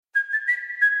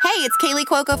Hey, it's Kaylee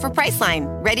Cuoco for Priceline.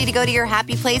 Ready to go to your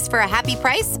happy place for a happy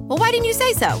price? Well, why didn't you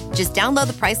say so? Just download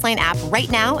the Priceline app right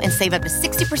now and save up to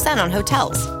 60% on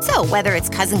hotels. So whether it's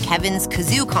Cousin Kevin's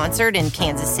Kazoo Concert in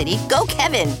Kansas City, go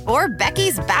Kevin, or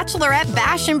Becky's Bachelorette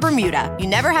Bash in Bermuda, you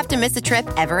never have to miss a trip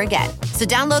ever again. So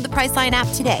download the Priceline app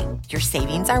today. Your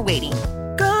savings are waiting.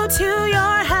 Go to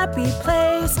your happy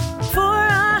place for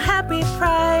a happy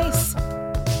price.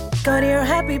 Go to your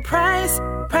happy price,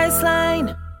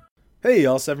 Priceline. Hey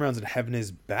y'all, 7 Rounds in Heaven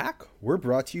is back. We're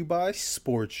brought to you by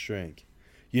Sports Drink.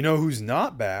 You know who's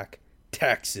not back?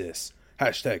 Texas.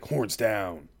 Hashtag horns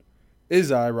down.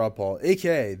 Is I, Rob Paul,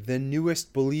 aka the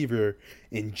newest believer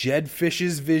in Jed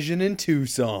Fish's vision in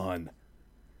Tucson.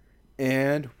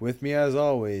 And with me as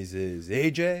always is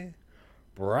AJ.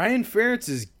 Brian Ferentz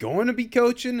is going to be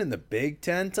coaching in the Big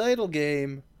Ten title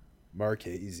game.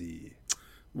 Marchese.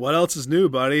 What else is new,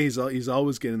 buddy? He's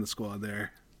always getting the squad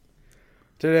there.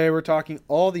 Today we're talking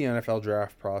all the NFL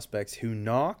draft prospects who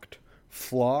knocked,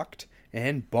 flocked,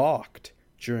 and balked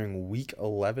during Week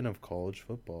 11 of college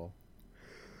football.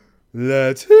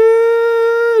 Let's hit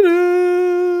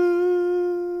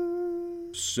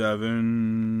it!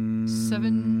 Seven.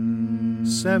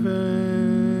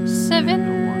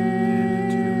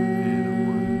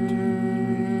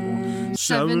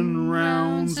 7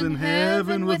 rounds in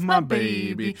heaven with my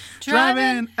baby,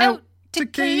 driving out to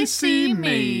KC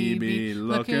maybe,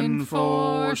 looking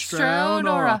for Stroud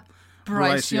or a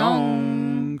Bryce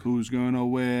Young. Who's gonna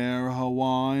wear a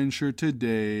Hawaiian shirt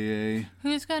today?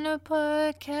 Who's gonna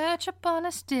put ketchup on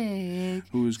a stick?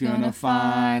 Who's gonna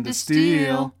find a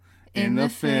steal in the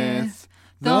fifth?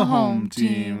 The home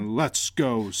team. Let's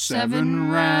go 7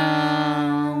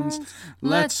 rounds.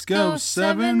 Let's go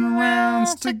 7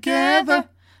 rounds together.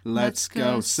 Let's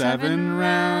go 7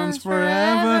 rounds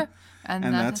forever.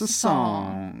 And that's a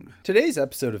song. Today's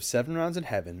episode of 7 Rounds in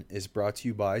Heaven is brought to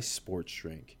you by Sports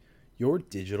Drink, your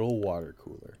digital water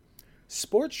cooler.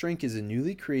 Sports Drink is a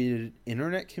newly created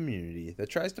internet community that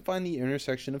tries to find the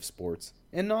intersection of sports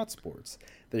and not sports.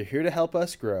 They're here to help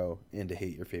us grow and to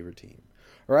hate your favorite team.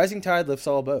 A rising tide lifts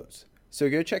all boats, so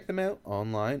go check them out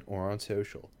online or on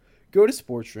social. Go to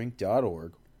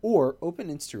sportsdrink.org or open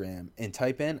Instagram and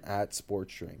type in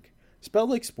 @sportsdrink, spelled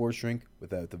like sports drink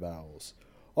without the vowels.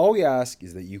 All we ask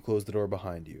is that you close the door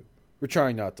behind you. We're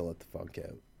trying not to let the funk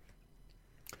out.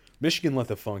 Michigan let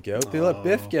the funk out. They let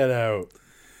Biff get out.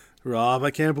 Rob,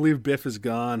 I can't believe Biff is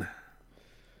gone.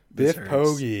 Biff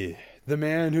Poggi, the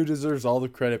man who deserves all the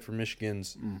credit for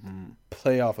Michigan's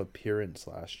playoff appearance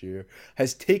last year,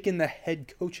 has taken the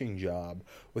head coaching job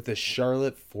with the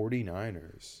Charlotte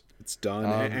 49ers. It's done.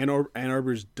 Ann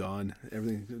Arbor's done.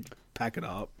 Everything, pack it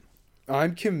up.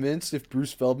 I'm convinced if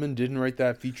Bruce Feldman didn't write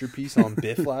that feature piece on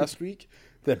Biff last week,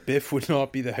 that Biff would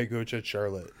not be the head coach at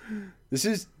Charlotte. This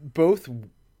is both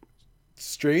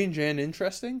strange and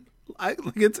interesting.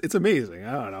 It's amazing.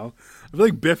 I don't know. I feel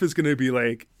like Biff is going to be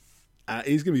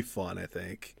he's going to be fun, I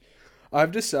think.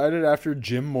 I've decided after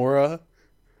Jim Mora,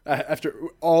 after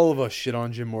all of us shit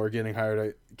on Jim Mora getting hired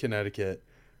at Connecticut,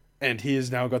 and he has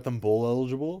now got them bowl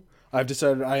eligible, I've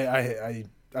decided I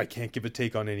can't give a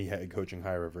take on any head coaching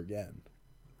hire ever again.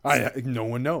 No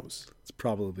one knows. It's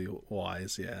probably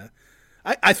wise, yeah.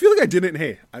 I feel like I didn't.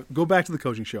 Hey, go back to the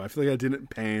coaching show. I feel like I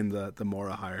didn't pan the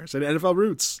Mora hires and NFL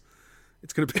roots.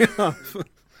 It's gonna pay off.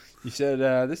 You said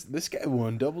this guy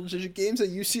won double-digit games at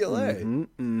UCLA.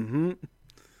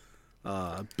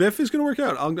 Biff is gonna work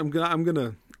out. I'm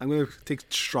gonna take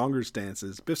stronger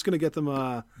stances. Biff's gonna get them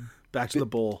back to the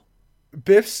bowl.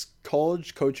 Biff's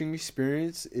college coaching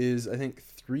experience is, I think,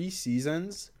 3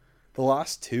 seasons. The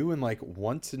last 2 and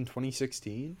once in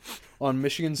 2016 on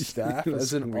Michigan's staff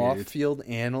as an off-field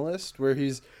analyst where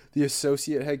he's the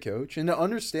associate head coach. And to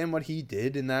understand what he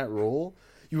did in that role,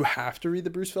 you have to read the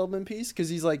Bruce Feldman piece because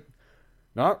he's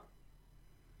not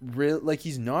real,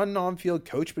 he's not an on-field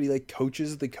coach, but he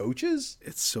coaches the coaches.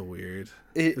 It's so weird.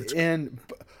 And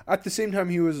at the same time,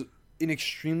 he was an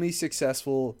extremely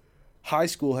successful high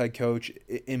school head coach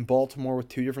in Baltimore with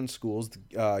 2 different schools,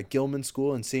 Gilman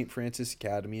School and St. Francis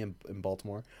Academy in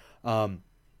Baltimore.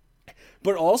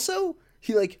 But also,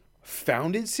 he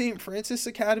founded St. Francis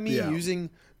Academy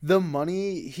using the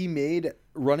money he made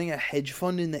running a hedge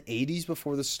fund in the 80s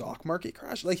before the stock market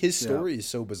crashed. His story is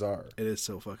so bizarre. It is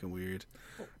so fucking weird.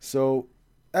 So,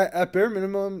 at bare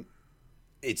minimum,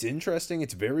 it's interesting.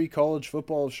 It's very college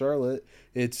football of Charlotte.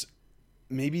 It's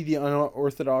maybe the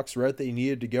unorthodox route they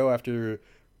needed to go after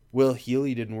Will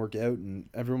Healy didn't work out, and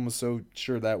everyone was so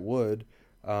sure that would.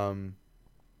 Also,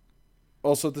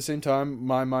 at the same time,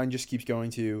 my mind just keeps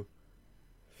going to,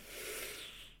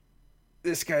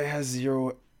 this guy has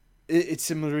zero it's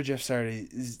similar to Jeff Saturday.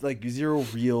 It's like zero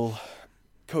real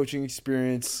coaching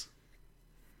experience.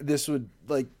 This would,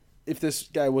 like, if this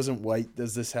guy wasn't white,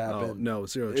 does this happen? Oh, no,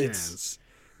 zero chance.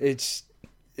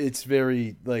 It's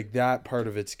very, like, that part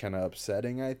of it's kind of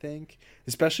upsetting, I think.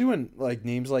 Especially when, like,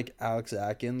 names like Alex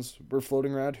Atkins were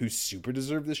floating around, who super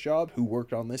deserved this job, who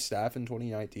worked on this staff in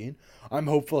 2019. I'm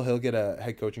hopeful he'll get a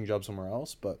head coaching job somewhere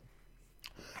else, but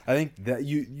I think that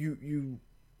you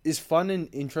as fun and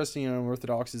interesting and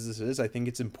unorthodox as this is, I think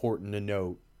it's important to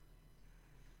note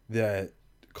that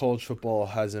college football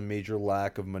has a major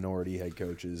lack of minority head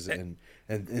coaches, and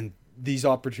these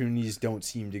opportunities don't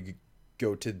seem to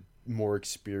go to more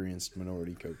experienced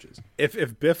minority coaches.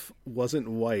 If Biff wasn't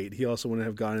white, he also wouldn't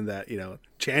have gotten that,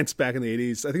 chance back in the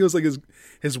 80s. I think it was like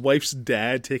his wife's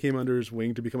dad taking him under his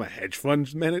wing to become a hedge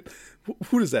fund man.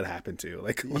 Who does that happen to?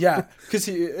 Like, yeah, because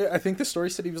I think the story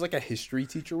said he was like a history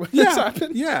teacher when this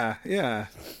happened. Yeah.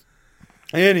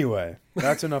 Anyway,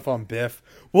 that's enough on Biff.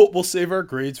 We'll save our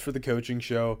grades for the coaching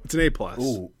show. It's an A+.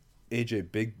 Ooh,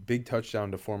 AJ, big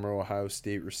touchdown to former Ohio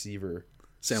State receiver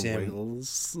Sam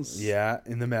Wiggles. Yeah,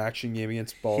 in the action game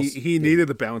against Ball State. He needed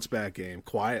the bounce back game.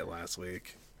 Quiet last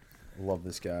week. Love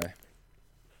this guy.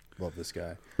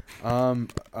 I'm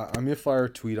gonna fire a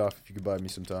tweet off if you could buy me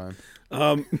some time.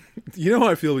 You know how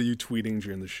I feel about you tweeting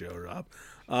during the show, Rob.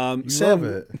 Love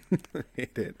it. I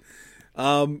hate it.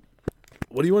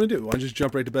 What do you want to do? Want to just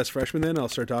jump right to best freshman then? I'll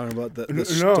start talking about the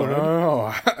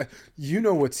No. You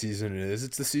know what season it is.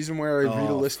 It's the season where I read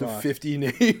a list of 50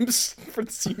 names for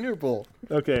the Senior Bowl.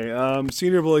 Okay,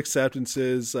 Senior Bowl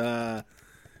acceptances.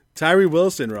 Tyree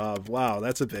Wilson, Rob. Wow,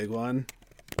 that's a big one.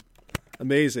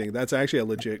 Amazing. That's actually a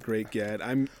legit great get.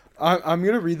 I'm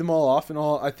gonna read them all off, and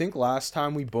I think last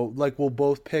time we'll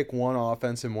both pick one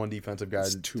offense and one defensive guy.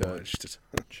 It's too much.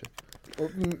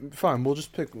 Fine, we'll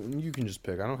just pick. You can just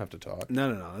pick. I don't have to talk.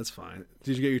 No, that's fine.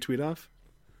 Did you get your tweet off?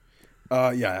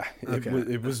 Yeah. Okay.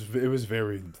 It was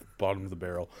very bottom of the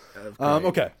barrel.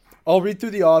 Okay. I'll read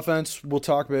through the offense. We'll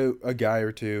talk about a guy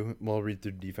or two. We'll read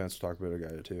through defense. We'll talk about a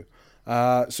guy or two.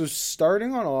 So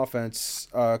starting on offense,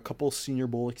 a couple Senior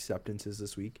Bowl acceptances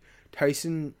this week.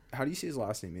 Tyson, how do you say his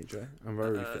last name, AJ? I'm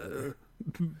already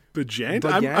Bagent?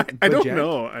 I don't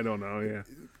know. Yeah.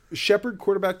 Shepherd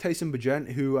quarterback Tyson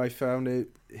Bagent, who I found out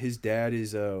his dad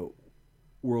is a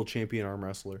world champion arm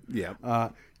wrestler. Yeah.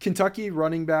 Kentucky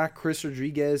running back Chris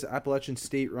Rodriguez, Appalachian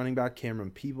State running back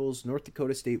Cameron Peebles, North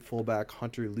Dakota State fullback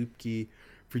Hunter Lupke,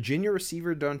 Virginia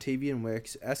receiver Dontavian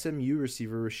Wicks, SMU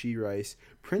receiver Rashee Rice,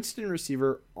 Princeton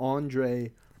receiver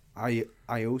Andre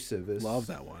Iosivas. Love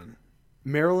that one.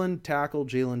 Maryland tackle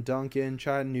Jalen Duncan,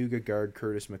 Chattanooga guard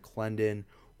Curtis McClendon,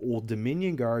 Old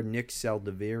Dominion guard Nick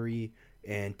Saldiveri,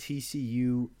 and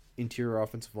TCU interior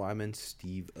offensive lineman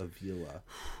Steve Avila.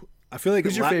 I feel like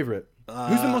who's your favorite?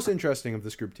 Who's the most interesting of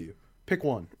this group to you? Pick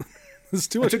one. It's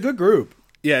too much. It's a good group.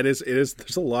 Yeah, it is.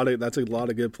 There's a lot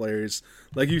of good players.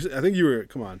 Like I think you were.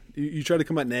 Come on, you tried to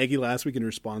come at Nagy last week and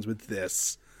responds with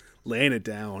this, laying it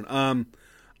down.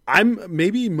 I'm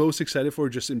maybe most excited for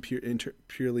just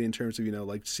purely in terms of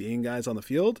like seeing guys on the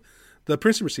field. The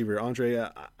Princeton receiver Andre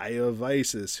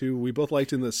Iosivas, who we both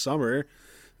liked in the summer,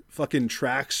 fucking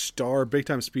track star, big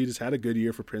time speed, has had a good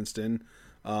year for Princeton.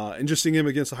 And just seeing him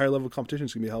against a higher level competition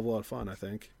is gonna be a hell of a lot of fun, I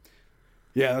think.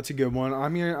 Yeah, that's a good one.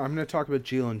 I'm gonna talk about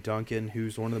Jalen Duncan,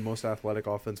 who's one of the most athletic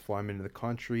offensive linemen in the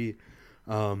country.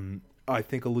 I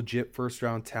think a legit first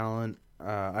round talent.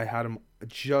 I had him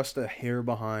just a hair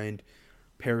behind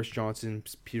Paris Johnson,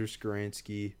 Peter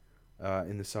Skoransky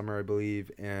in the summer, I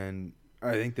believe, and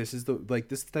I think this is the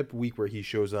type of week where he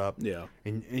shows up. Yeah,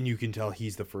 and you can tell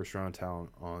he's the first round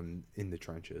talent in the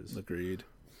trenches. Agreed.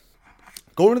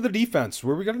 Going to the defense,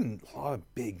 where we got a lot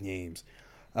of big names.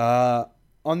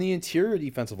 On the interior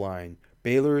defensive line,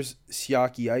 Baylor's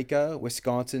Siaki Ika,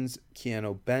 Wisconsin's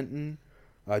Keanu Benton.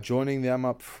 Joining them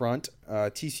up front,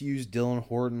 TCU's Dylan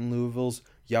Horton, Louisville's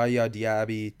Yaya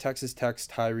Diaby, Texas Tech's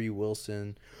Tyree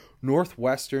Wilson,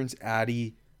 Northwestern's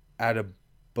Adi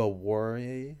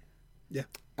Adebawore,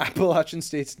 Appalachian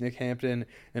State's Nick Hampton,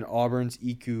 and Auburn's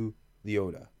Iku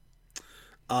Leota.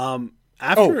 I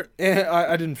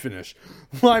didn't finish.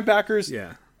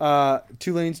 Linebackers,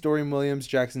 Tulane's Dorian Williams,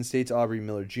 Jackson State's Aubrey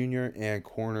Miller Jr., and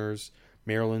corners,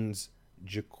 Maryland's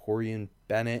Jacorian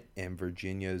Bennett and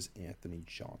Virginia's Anthony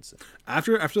Johnson.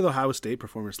 After the Ohio State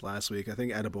performance last week, I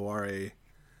think Adebawore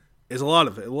is a lot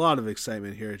of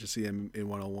excitement here to see him in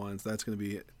 101s. That's gonna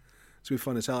be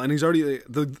fun as hell. And he's already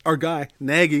our guy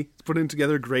Nagy putting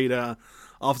together a great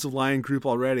offensive line group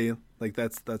already. Like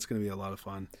that's gonna be a lot of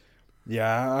fun.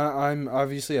 Yeah, I'm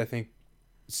obviously I think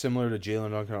similar to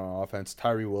Jalen Duncan on offense.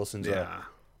 Tyree Wilson's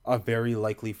a very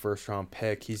likely first-round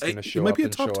pick. He's going to show might up be a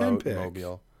and top show 10 out pick. in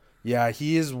Mobile. Yeah,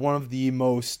 he is one of the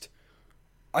most...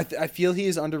 I feel he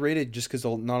is underrated just because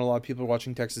not a lot of people are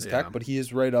watching Texas Tech, but he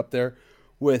is right up there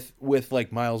with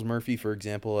like Miles Murphy, for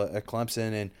example, at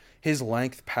Clemson, and his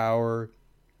length, power,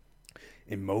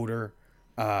 and motor.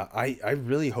 I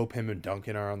really hope him and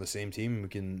Duncan are on the same team and we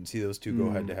can see those two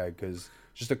go head-to-head because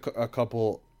just a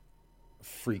couple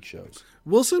freak shows.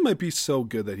 Wilson might be so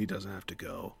good that he doesn't have to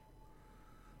go.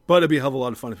 But it'd be a hell of a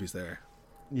lot of fun if he's there.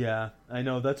 Yeah, I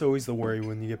know. That's always the worry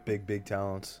when you get big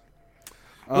talents.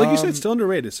 Like you said, still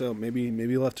underrated, so maybe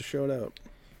you'll have to show it out.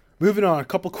 Moving on, a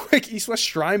couple quick East-West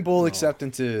Shrine Bowl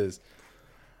acceptances.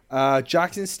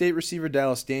 Jackson State receiver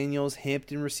Dallas Daniels,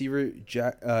 Hampton receiver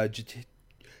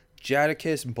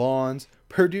Jadakiss Bonds,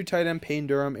 Purdue tight end Payne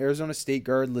Durham, Arizona State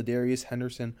guard Ladarius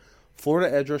Henderson,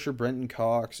 Florida edge rusher Brenton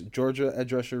Cox, Georgia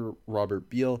edge rusher Robert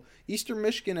Beal, Eastern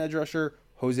Michigan edge rusher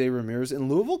Jose Ramirez, and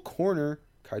Louisville corner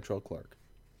Kytrell Clark.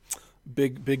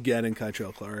 Big get in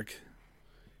Kytrell Clark.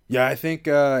 Yeah, I think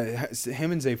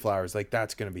him and Zay Flowers, like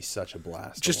that's going to be such a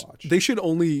blast to watch. They should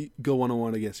only go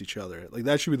 1-on-1 against each other. Like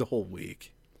that should be the whole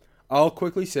week. I'll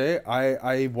quickly say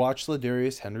I watched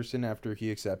Ladarius Henderson after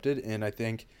he accepted, and I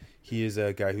think he is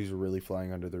a guy who's really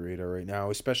flying under the radar right now,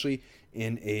 especially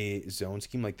in a zone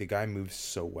scheme. Like the guy moves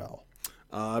so well.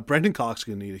 Brenton Cox is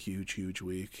going to need a huge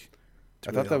week.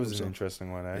 I thought that was an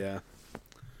interesting one. Yeah.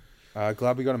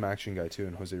 Glad we got a action guy too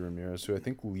in Jose Ramirez, who I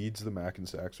think leads the MAC in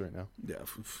sacks right now. Yeah,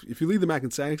 if you lead the MAC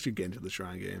in sacks, you get into the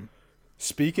Shrine game.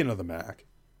 Speaking of the MAC,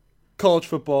 college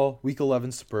football, Week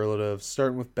 11 superlatives,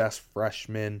 starting with best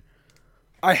freshman.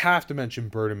 I have to mention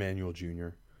Bert Emanuel Jr.,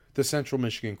 the Central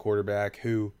Michigan quarterback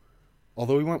who,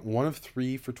 although he went 1 of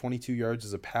 3 for 22 yards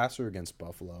as a passer against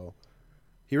Buffalo,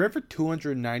 he ran for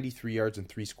 293 yards and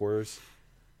 3 scores,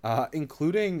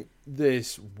 including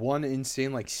this one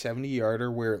insane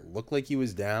 70-yarder where it looked like he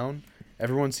was down.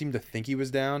 Everyone seemed to think he was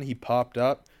down. He popped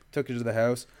up, took it to the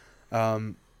house.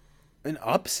 An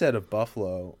upset of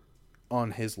Buffalo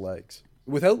on his legs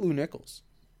without Lou Nichols.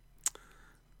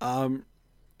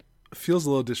 Feels a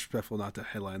little disrespectful not to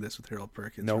headline this with Harold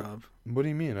Perkins, Nope. Rob. What do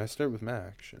you mean? I start with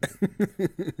Mac.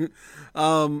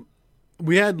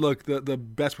 We had, the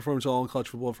best performance all in college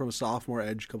football from a sophomore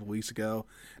edge a couple weeks ago.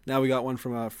 Now we got one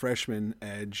from a freshman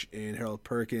edge in Harold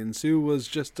Perkins, who was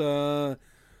just on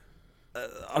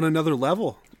another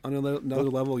level. On another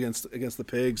level against the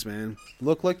Pigs, man.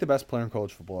 Looked like the best player in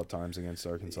college football at times against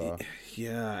Arkansas.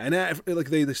 Yeah, and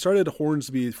they started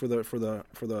Hornsby for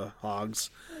the Hogs,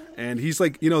 and he's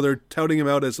they're touting him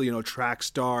out as track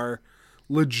star,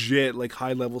 legit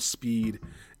high level speed,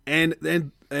 and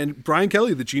Brian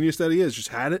Kelly, the genius that he is, just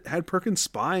had Perkins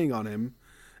spying on him,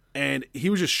 and he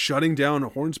was just shutting down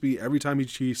Hornsby every time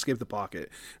he escaped the pocket.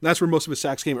 And that's where most of his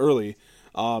sacks came early.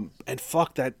 And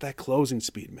fuck that closing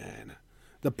speed, man.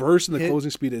 The burst and the closing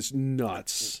speed is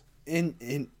nuts.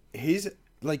 And his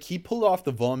he pulled off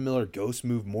the Von Miller ghost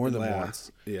move more than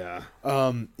once. Yeah.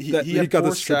 He got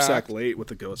the strip sack late with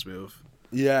the ghost move.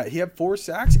 Yeah, he had 4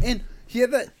 sacks, and he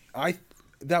had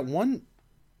that one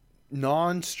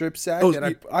non-strip sack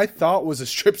I thought was a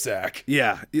strip sack.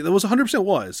 Yeah, it was 100%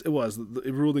 was. It was.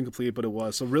 It ruled incomplete, but it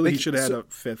was. So really, he should have had a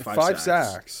fifth 5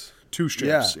 sacks. 2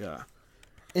 strips. Yeah.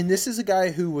 And this is a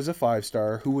guy who was a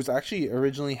 5-star, who was actually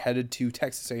originally headed to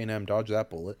Texas A&M, dodge that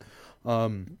bullet,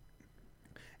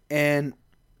 and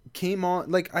came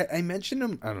on, I mentioned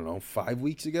him, 5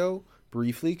 weeks ago,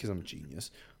 briefly, because I'm a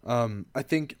genius, I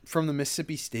think from the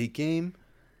Mississippi State game,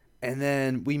 and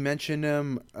then we mentioned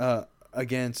him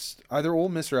against either Ole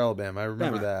Miss or Alabama, I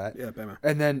remember that. Yeah, Bama.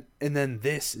 And then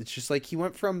this, it's just he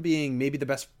went from being maybe the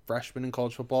best freshman in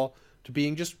college football to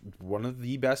being just one of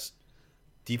the best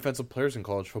defensive players in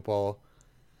college football,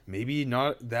 maybe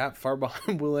not that far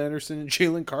behind Will Anderson and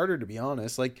Jalen Carter, to be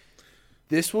honest.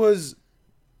 This was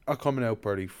a coming out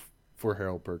party for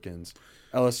Harold Perkins.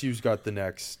 LSU's got the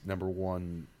next number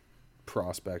 1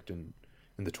 prospect in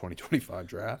the 2025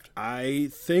 draft. I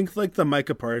think the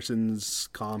Micah Parsons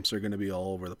comps are going to be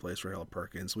all over the place for Harold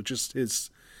Perkins, which is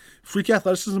his freak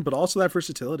athleticism, but also that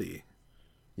versatility.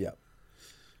 Yeah.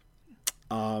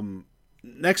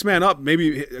 Next man up,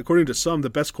 maybe according to some, the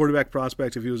best quarterback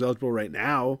prospect if he was eligible right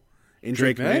now, in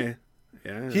Drake May.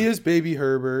 Yeah, he is baby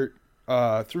Herbert.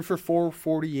 Threw for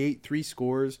 448, 3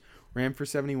 scores, ran for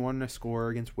 71 a score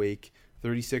against Wake,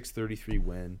 36-33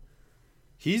 win.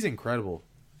 He's incredible.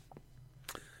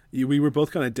 We were both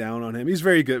kind of down on him. He's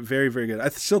very good, very, very good. I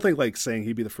still think saying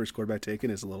he'd be the first quarterback taken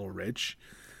is a little rich,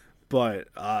 but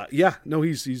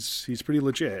he's pretty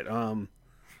legit.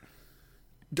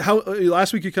 how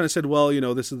last week you kind of said, well,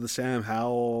 this is the Sam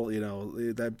Howell,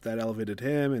 that elevated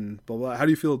him and blah blah. How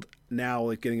do you feel now,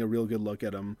 like getting a real good look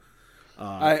at him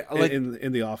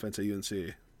in the offense at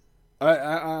UNC?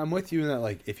 I'm with you in that,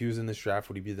 like, if he was in this draft,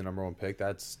 would he be the number one pick?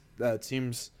 That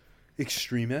seems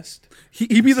extremist.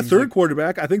 He'd be the third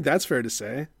quarterback. I think that's fair to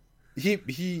say. He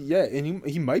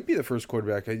might be the first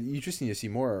quarterback. You just need to see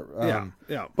more.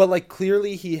 Yeah. But like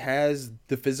clearly he has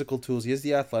the physical tools. He has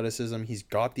the athleticism. He's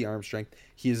got the arm strength.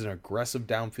 He is an aggressive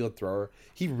downfield thrower.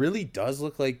 He really does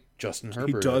look like Justin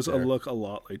Herbert. He does look a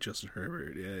lot like Justin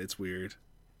Herbert. Yeah, it's weird.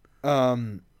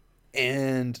 And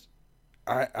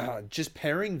I just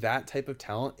pairing that type of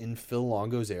talent in Phil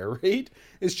Longo's air raid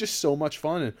is just so much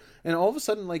fun. And all of a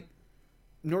sudden, like,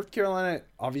 North Carolina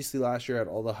obviously last year had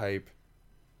all the hype.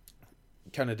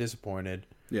 Kind of disappointed.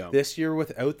 Yeah. This year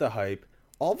without the hype,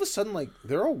 all of a sudden, like,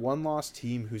 they're a one-loss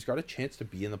team who's got a chance to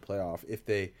be in the playoff if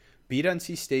they beat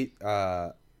NC State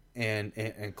and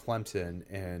Clemson,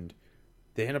 and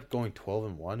they end up going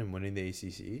 12-1 and winning the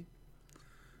ACC.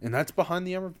 And that's behind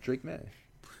the arm of Drake May.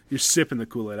 You're sipping the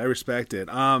Kool-Aid. I respect it.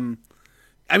 I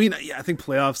mean, yeah, I think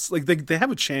playoffs, like, they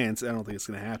have a chance. I don't think it's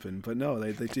going to happen, but no,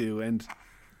 they do. And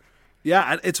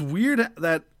yeah, it's weird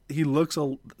that he looks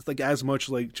like as much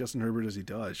like Justin Herbert as he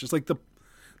does. Just like the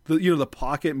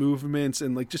pocket movements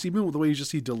and like just even the way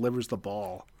he delivers the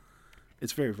ball.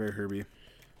 It's very, very Herbie.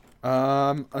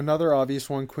 Another obvious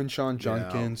one, Quinshon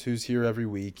Judkins, who's here every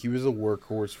week. He was a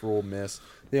workhorse for Ole Miss.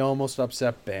 They almost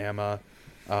upset Bama.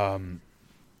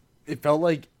 It felt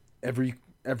like every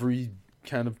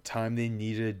kind of time they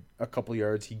needed a couple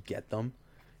yards, he'd get them.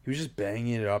 He was just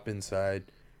banging it up inside.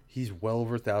 He's well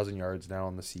over 1,000 yards now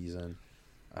on the season.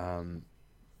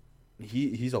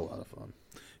 He's a lot of fun.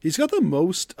 He's got the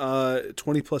most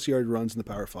 20-plus yard runs in the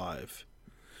Power 5,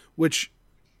 which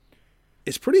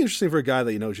is pretty interesting for a guy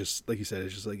that, just like you said,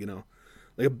 it's just like,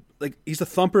 like he's a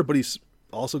thumper, but he's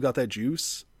also got that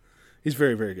juice. He's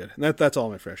very, very good. And that's all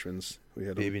my freshmen. We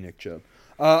had Baby Nick Chubb.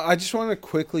 I just want to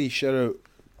quickly shout out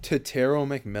to Taro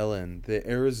McMillan, the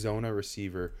Arizona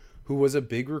receiver, who was a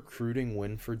big recruiting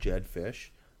win for Jed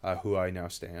Fish, who I now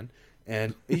stand.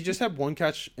 And he just had one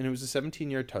catch, and it was a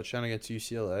 17-yard touchdown against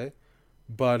UCLA.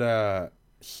 But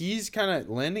he's kind of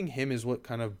landing him is what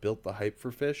kind of built the hype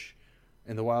for Fish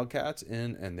and the Wildcats,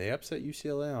 and they upset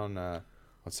UCLA on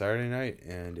Saturday night,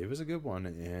 and it was a good one.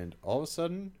 And all of a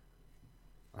sudden,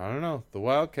 I don't know, the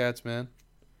Wildcats, man,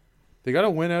 they got to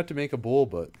win out to make a bowl,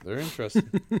 but they're interesting.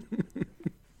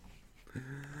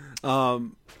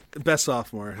 Best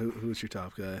sophomore, who's your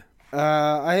top guy?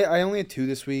 I only had two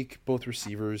this week, both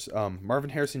receivers. Marvin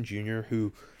Harrison Jr.,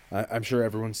 who I'm sure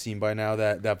everyone's seen by now,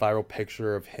 that viral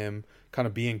picture of him kind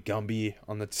of being Gumby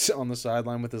on the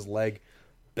sideline with his leg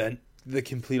bent the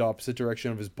complete opposite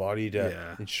direction of his body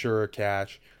to ensure a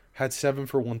catch. Had 7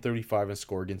 for 135 and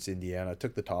score against Indiana.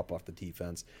 Took the top off the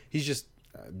defense. He's just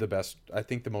the best, I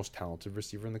think the most talented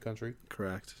receiver in the country.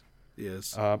 Correct.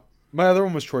 Yes. My other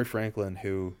one was Troy Franklin,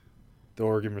 the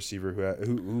Oregon receiver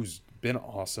who's been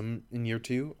awesome in year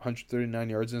 2. 139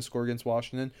 yards in a score against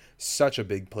Washington. Such a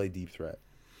big play deep threat.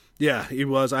 Yeah, he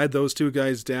was. I had those two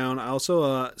guys down. I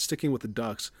also, sticking with the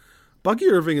Ducks, Bucky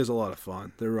Irving is a lot of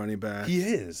fun. Their running back. He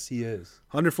is.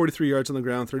 143 yards on the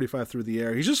ground, 35 through the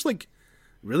air. He's just like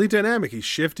really dynamic. He's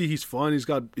shifty. He's fun. He's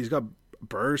got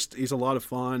burst. He's a lot of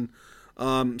fun.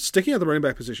 Sticking at the running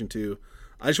back position too,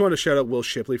 I just want to shout out Will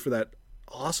Shipley for that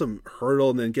awesome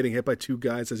hurdle and then getting hit by two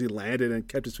guys as he landed and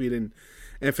kept his feet in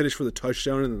and finished for the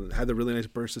touchdown and had the really nice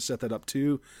burst to set that up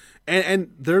too.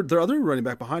 And their other running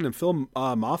back behind him, Phil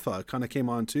Maffa, kind of came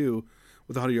on too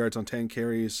with 100 yards on 10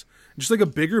 carries. Just like a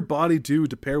bigger body dude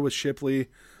to pair with Shipley.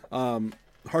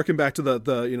 Harken back to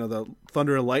the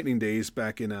Thunder and Lightning days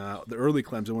back in the early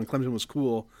Clemson when Clemson was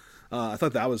cool. I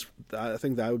think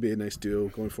that would be a nice duo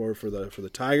going forward for the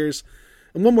Tigers.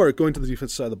 And one more going to the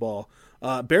defensive side of the ball.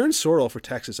 Barron Sorrell for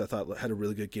Texas, I thought had a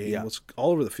really good game. Yeah. Was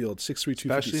all over the field, 6'3", 256.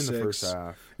 Especially in the first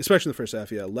half. Especially in the first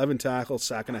half, yeah. 11 tackles,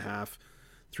 sack and a half,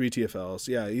 3 TFLs.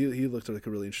 Yeah, he looked like a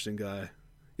really interesting guy.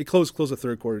 He closed the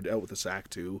third quarter out with a sack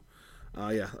too.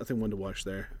 Yeah, I think one to watch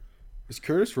there. Is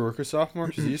Curtis Rourke a sophomore?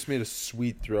 Because he just made a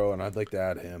sweet throw, and I'd like to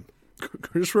add him.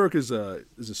 Curtis Rourke is a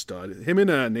stud. Him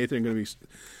and Nathan are going to be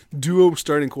duo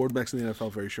starting quarterbacks in the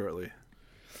NFL very shortly.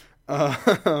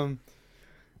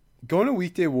 Going to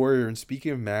Weekday Warrior, and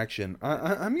speaking of action,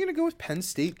 I'm going to go with Penn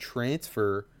State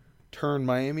transfer turned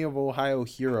Miami of Ohio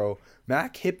hero,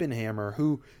 Mac Hippenhammer,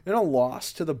 who, in a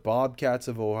loss to the Bobcats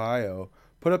of Ohio,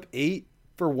 put up 8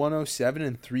 for 107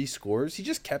 and 3 scores. He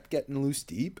just kept getting loose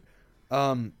deep.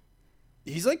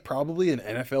 He's like probably an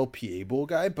NFL PA Bowl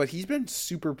guy, but he's been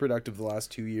super productive the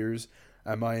last 2 years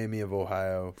at Miami of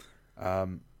Ohio.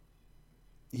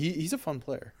 He's a fun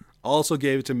player. Also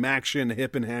gave it to Maction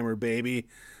Hip and Hammer, baby.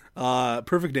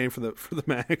 Perfect name for the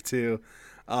Mac too.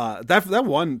 That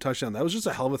one touchdown, that was just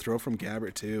a hell of a throw from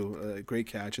Gabbert too. Great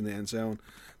catch in the end zone.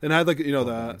 Then I had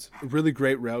the really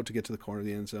great route to get to the corner of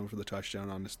the end zone for the touchdown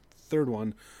on this third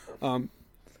one.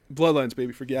 Bloodlines,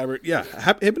 baby, for Gabbert. Yeah,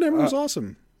 Hip and Hammer was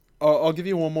awesome. I'll give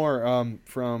you one more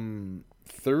from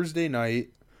Thursday night.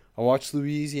 I watched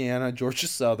Louisiana, Georgia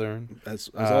Southern. As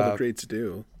all the greats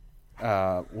do.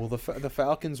 Well, the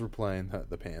Falcons were playing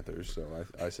the Panthers, so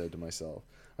I said to myself,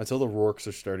 until the Rourkes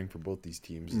are starting for both these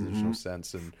teams, there's no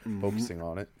sense in focusing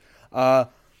on it.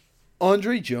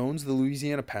 Andre Jones, the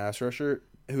Louisiana pass rusher,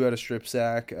 who had a strip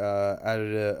sack,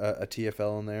 added a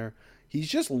TFL in there. He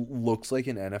just looks like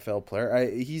an NFL player.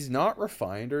 He's not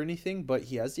refined or anything, but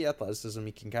he has the athleticism.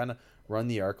 He can kind of run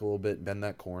the arc a little bit, bend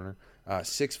that corner.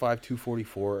 6'5",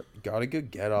 244, got a good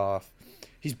get off.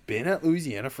 He's been at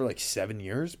Louisiana for like 7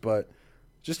 years, but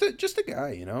just a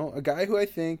guy, a guy who I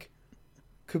think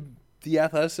could, the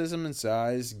athleticism and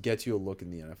size gets you a look in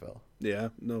the NFL. Yeah,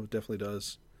 no, it definitely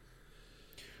does.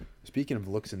 Speaking of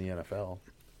looks in the NFL,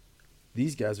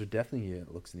 these guys are definitely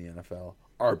getting looks in the NFL.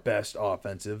 Our best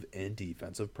offensive and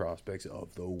defensive prospects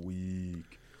of the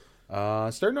week.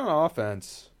 Starting on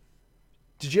offense,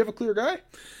 did you have a clear guy?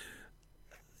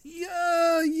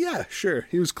 Yeah, sure.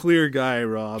 He was clear guy,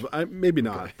 Rob. Maybe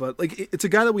not, okay. But it's a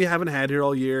guy that we haven't had here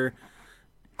all year,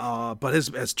 but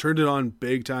has turned it on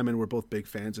big time, and we're both big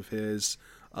fans of his.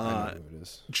 I know who it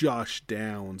is. Josh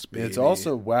Downs, baby. It's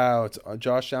also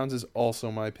Josh Downs is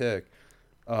also my pick.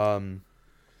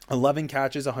 11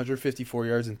 catches, 154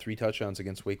 yards, and 3 touchdowns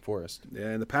against Wake Forest.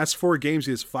 Yeah, in the past 4 games,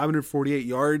 he has 548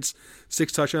 yards,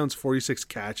 6 touchdowns, 46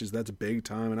 catches. That's big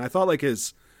time. And I thought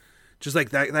his, just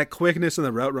that quickness and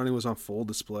the route running was on full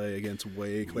display against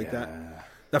Wake.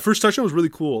 That first touchdown was really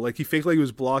cool. He faked he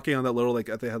was blocking on that little,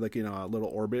 they had a little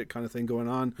orbit kind of thing going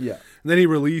on. Yeah. And then he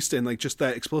released, and just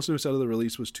that explosiveness out of the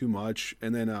release was too much.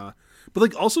 And then,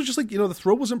 but also just the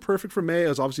throw wasn't perfect for May. It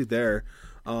was obviously there.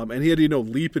 And he had to,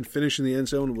 leap and finish in the end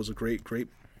zone. It was a great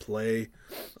play.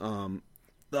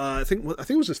 I think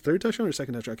it was his third touchdown or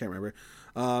second touchdown. I can't remember.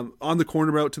 On the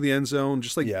corner route to the end zone,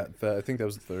 I think that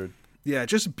was the third. Yeah,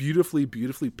 just beautifully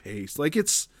paced.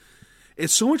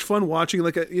 It's so much fun watching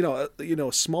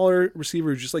a smaller receiver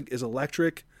who just is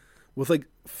electric with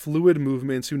fluid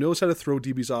movements, who knows how to throw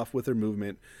DBs off with their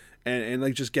movement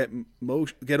and just get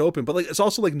open. But it's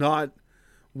also not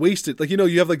wasted.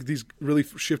 You have these really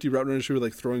shifty route runners who are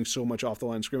throwing so much off the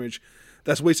line of scrimmage.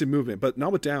 That's wasted movement. But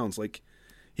not with Downs.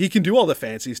 He can do all the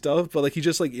fancy stuff, but he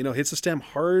just hits the stem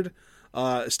hard,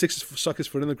 suck his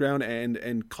foot in the ground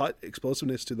and cut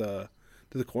explosiveness to the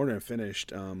corner and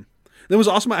finished. That was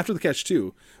awesome after the catch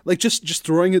too. Just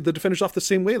throwing the defenders off the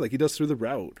same way he does through the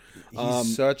route.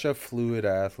 He's such a fluid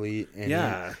athlete, and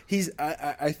yeah,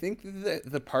 I think that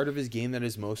the part of his game that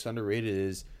is most underrated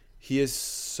is he is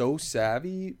so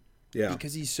savvy. Yeah,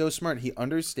 because he's so smart. He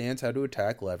understands how to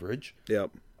attack leverage.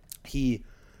 Yep. He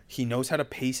knows how to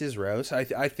pace his routes.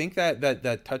 I think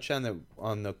that touchdown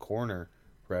on the corner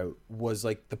route was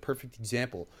the perfect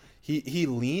example. He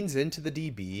leans into the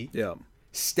DB. Yeah.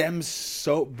 Stems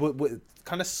but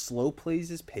kind of slow plays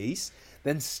his pace,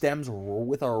 then stems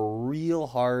with a real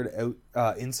hard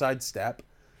out inside step,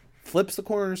 flips the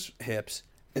corner's hips,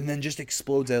 and then just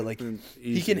explodes out.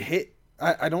 He can hit.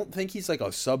 I don't think he's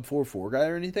a sub 4.4 guy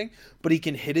or anything, but he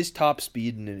can hit his top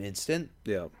speed in an instant.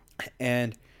 Yeah,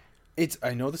 and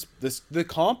I know the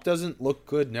comp doesn't look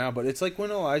good now, but it's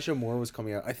when Elijah Moore was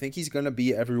coming out. I think he's gonna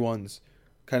be everyone's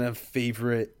kind of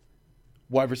favorite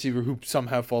wide receiver who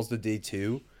somehow falls to day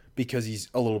 2 because he's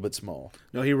a little bit small.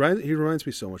 No, he reminds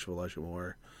me so much of Elijah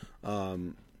Moore.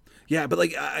 Yeah, but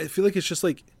I feel it's just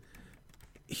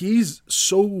he's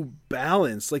so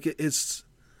balanced.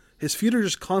 His feet are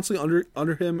just constantly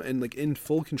under him and in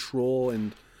full control,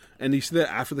 and you see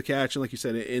that after the catch and you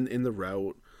said in the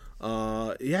route.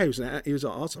 Yeah, he was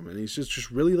awesome, and he's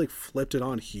just really flipped it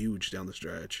on huge down the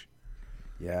stretch.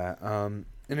 Yeah,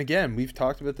 and again, we've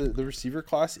talked about the receiver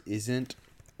class isn't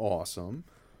awesome.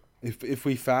 If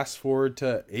we fast forward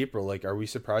to April, are we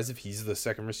surprised if he's the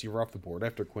second receiver off the board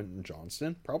after Quentin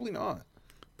Johnston? Probably not.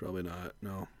 Probably not,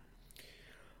 no.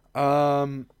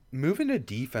 Moving to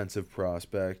defensive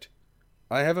prospect,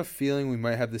 I have a feeling we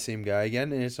might have the same guy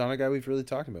again, and it's not a guy we've really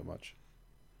talked about much.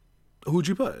 Who'd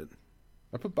you put?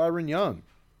 I put Byron Young.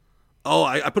 Oh,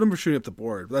 I put him for shooting up the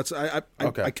board.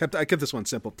 Okay. I kept this one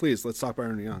simple. Please, let's talk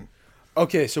Byron Young.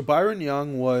 Okay, so Byron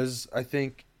Young was, I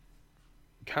think,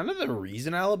 kind of the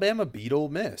reason Alabama beat Ole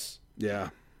Miss.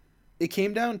 Yeah. It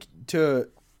came down to,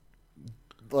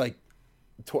 it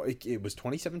was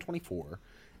 27-24,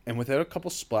 And without a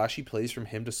couple splashy plays from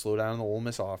him to slow down the Ole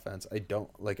Miss offense, I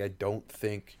don't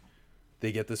think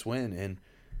they get this win. And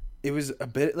it was a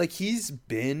bit like he's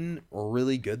been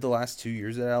really good the last 2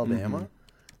 years at Alabama,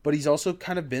 but he's also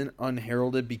kind of been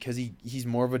unheralded because he's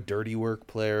more of a dirty work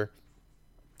player.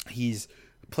 He's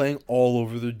playing all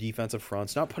over the defensive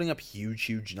fronts, not putting up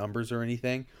huge numbers or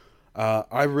anything.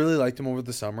 I really liked him over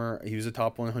the summer. He was a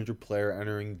top 100 player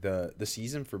entering the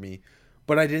season for me,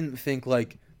 but I didn't think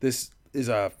like this is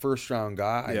a first round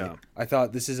guy. Yeah. I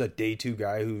thought this is a day 2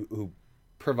 guy who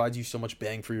provides you so much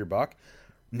bang for your buck.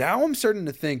 Now I'm starting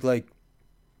to think like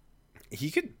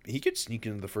he could sneak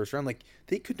into the first round. Like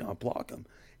they could not block him.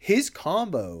 His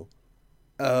combo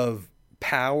of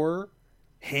power,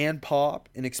 hand pop,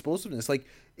 and explosiveness, like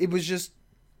it was just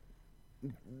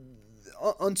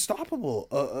unstoppable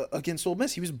against Ole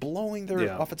Miss. He was blowing their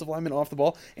offensive lineman off the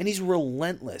ball, and he's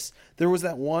relentless. There was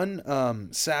that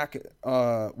one sack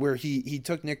where he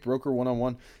took Nick Broker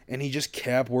one-on-one, and he just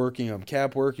kept working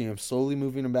him, slowly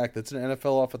moving him back. That's an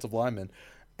NFL offensive lineman,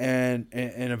 and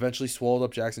eventually swallowed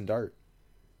up Jackson Dart.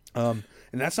 And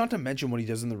that's not to mention what he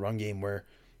does in the run game, where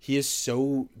he is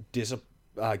so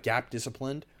gap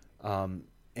disciplined,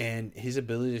 and his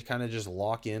ability to kind of just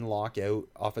lock in, lock out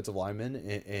offensive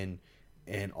linemen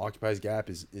and occupy his gap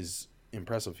is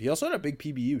impressive. He also had a big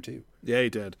PBU too. Yeah, he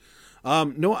did.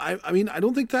 No, I mean, I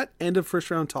don't think that end of first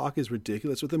round talk is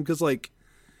ridiculous with him because like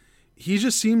he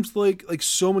just seems like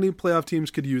so many playoff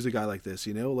teams could use a guy like this,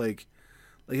 you know, like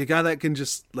a guy that can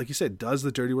just, like you said, does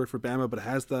the dirty work for Bama, but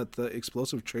has the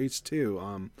explosive traits too.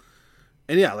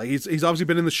 And yeah, like he's obviously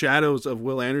been in the shadows of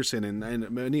Will Anderson and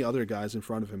many other guys in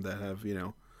front of him that have, you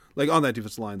know, like on that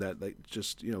defensive line that like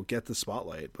just, you know, get the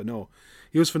spotlight. But no,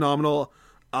 he was phenomenal.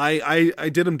 I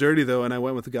did him dirty though, and I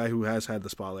went with the guy who has had the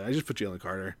spotlight. I just put Jalen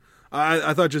Carter.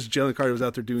 I thought just Jalen Carter was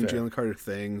out there doing Jalen Carter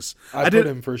things. I put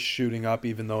him for shooting up,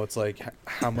 even though it's like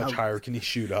how much higher can he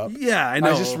shoot up? Yeah, I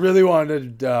know. I just really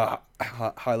wanted to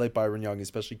highlight Byron Young,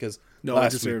 especially because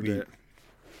last week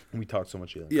we talked so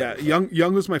much. Yeah,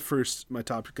 Young was my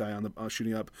top guy on the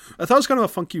shooting up. I thought it was kind of a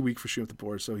funky week for shooting up the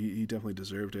board, so he definitely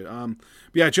deserved it. But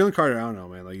yeah, Jalen Carter, I don't know,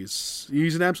 man. Like he's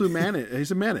an absolute menace.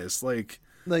 He's a menace. Like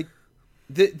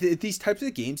these types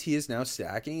of games he is now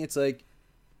stacking. It's like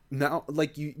now,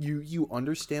 like you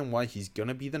understand why he's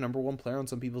gonna be the number one player on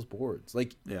some people's boards.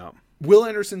 Like Will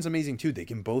Anderson's amazing too. They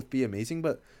can both be amazing,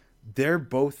 but they're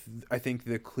both, I think,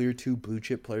 the clear 2 blue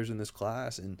chip players in this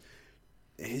class, and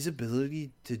his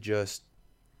ability to just,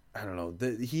 I don't know,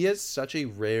 he has such a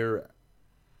rare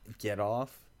get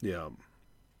off. Yeah.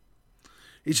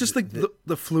 It's just like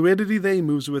the fluidity that he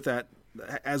moves with at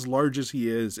as large as he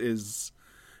is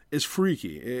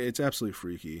freaky. It's absolutely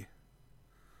freaky.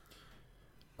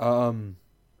 I'm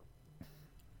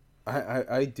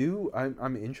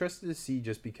interested to see,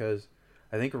 just because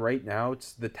I think right now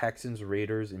it's the Texans,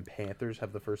 Raiders, and Panthers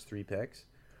have the first 3 picks.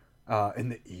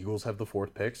 And the Eagles have the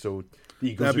 4th pick, so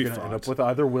the Eagles are going to end up with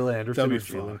either Will Anderson or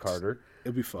Jalen Carter.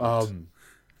 It'd be fun.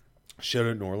 Shout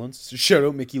out New Orleans. Shout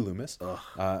out Mickey Loomis.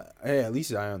 Hey, at least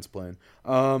Zion's playing.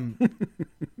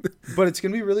 But it's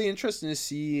going to be really interesting to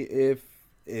see if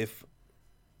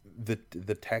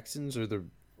the Texans or the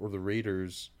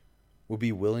Raiders will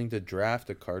be willing to draft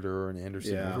a Carter or an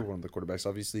Anderson over one of the quarterbacks.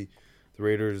 Obviously, the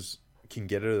Raiders can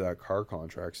get out of that Carr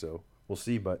contract, so we'll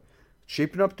see. But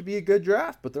shaping up to be a good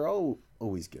draft, but they're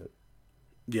always good.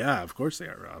 Yeah, of course they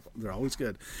are, Rob. They're always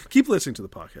good. Keep listening to the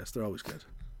podcast. They're always good.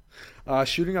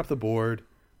 Shooting up the board,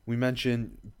 we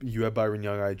mentioned you have Byron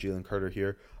Young, I had Jalen Carter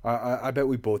here. I bet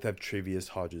we both have Tre'Vius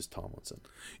Hodges-Tomlinson.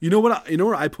 You know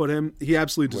where I put him? He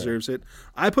absolutely deserves it.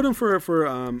 I put him for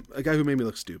a guy who made me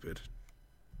look stupid.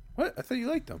 What? I thought you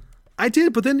liked him. I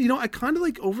did, but then, you know, I kind of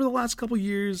like over the last couple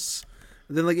years,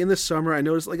 and then like in the summer, I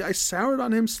noticed like I soured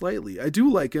on him slightly. I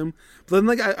do like him, but then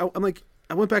like I'm like,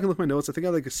 I went back and looked at my notes. I think I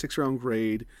had like a 6th-round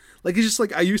grade. Like he's just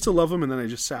like, I used to love him, and then I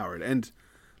just soured. And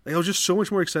like I was just so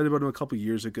much more excited about him a couple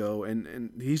years ago,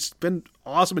 and he's been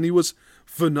awesome, and he was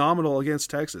phenomenal against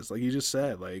Texas. Like you just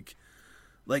said, like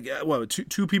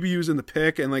two PBUs in the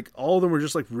pick, and like all of them were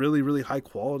just like really, really high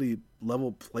quality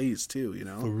level plays too, you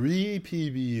know? 3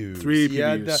 PBUs. 3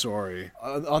 PBUs, sorry.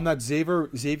 On that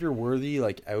Xavier Worthy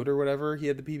like out or whatever, he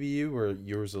had the PBU where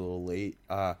yours a little late.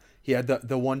 He had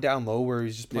the one down low where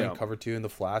he's just playing cover 2 in the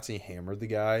flats and he hammered the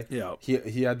guy. Yeah.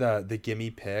 He had the gimme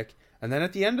pick. And then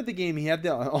at the end of the game, he had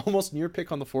the almost near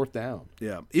pick on the 4th down.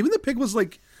 Yeah. Even the pick was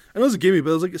like, I know it was a gimme, but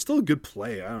it was like, it's still a good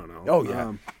play. I don't know. Oh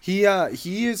yeah.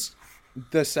 He is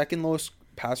the 2nd lowest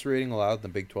passer rating allowed in the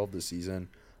Big 12 this season.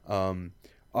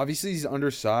 Obviously he's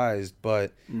undersized,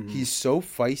 but he's so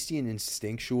feisty and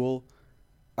instinctual.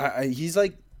 He's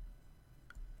like,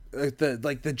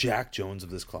 the Jack Jones of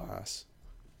this class.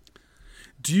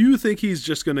 Do you think he's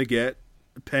just going to get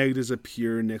pegged as a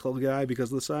pure nickel guy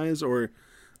because of the size, or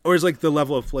is like the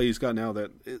level of play he's got now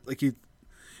that like he,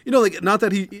 not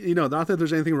that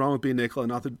there's anything wrong with being nickel, and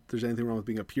not that there's anything wrong with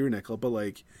being a pure nickel, but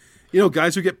like,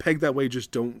 guys who get pegged that way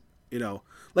just don't,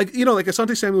 like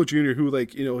Asante Samuel Jr., who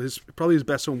like, his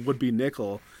best one would be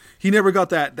nickel. He never got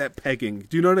that pegging.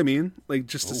 Do you know what I mean? Like,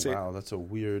 just to say, wow, that's a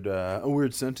weird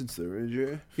sentence there,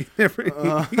 AJ.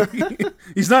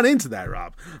 He's not into that,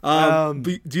 Rob. But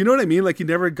do you know what I mean? Like, he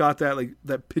never got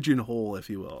that pigeonhole, if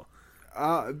you will.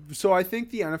 So I think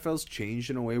the NFL's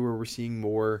changed in a way where we're seeing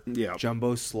more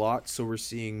jumbo slots. So we're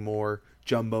seeing more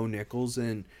jumbo nickels,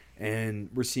 and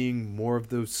we're seeing more of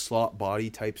those slot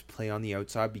body types play on the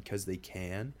outside because they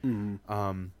can.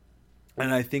 Mm-hmm.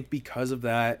 And I think because of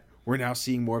that, we're now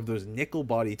seeing more of those nickel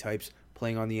body types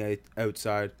playing on the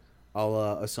outside, a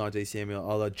la Asante Samuel,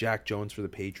 a la Jack Jones for the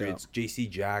Patriots, J.C.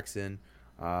 Jackson,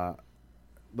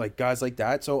 like guys like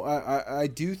that. So I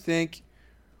do think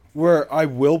where I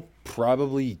will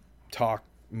probably talk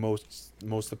most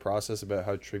of the process about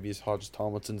how Tre'Vius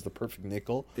Hodges-Tomlinson's the perfect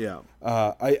nickel. Yeah.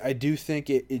 I do think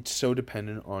it's so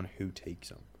dependent on who takes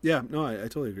him. Yeah, no, I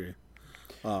totally agree.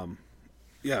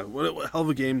 Yeah, what a hell of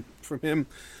a game from him.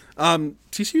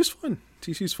 TCU's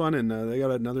fun, and they got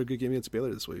another good game against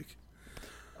Baylor this week.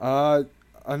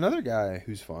 Another guy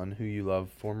who's fun, who you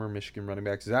love, former Michigan running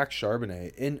back Zach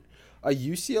Charbonnet. In a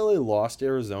UCLA lost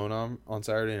Arizona on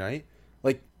Saturday night,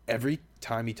 like every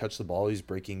time he touched the ball, he's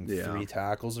breaking 3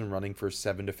 tackles and running for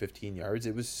 7 to 15 yards.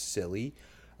 It was silly.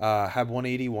 Had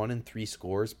 181 and 3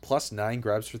 scores, plus 9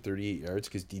 grabs for 38 yards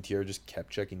because DTR just kept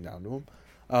checking down to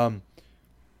him.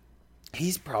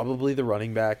 He's probably the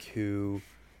running back who,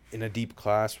 in a deep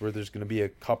class where there's going to be a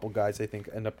couple guys I think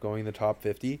end up going in the top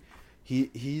 50,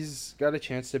 he's got a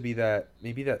chance to be that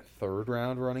third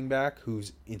round running back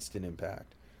who's instant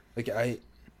impact. Like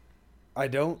I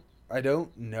don't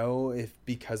know if,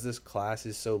 because this class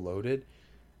is so loaded,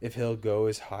 if he'll go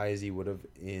as high as he would have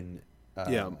in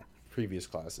previous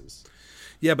classes.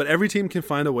 Yeah, but every team can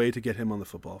find a way to get him on the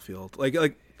football field.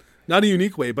 Like not a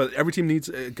unique way, but every team needs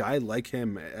a guy like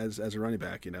him as a running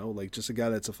back, like just a guy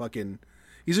that's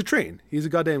he's a train. He's a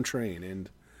goddamn train. And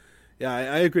yeah,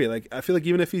 I agree. Like, I feel like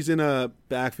even if he's in a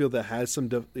backfield that has some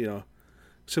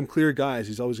clear guys,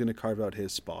 he's always going to carve out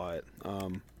his spot.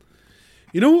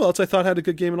 You know who else I thought had a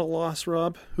good game in a loss,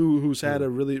 Rob? Who's had a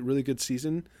really, really good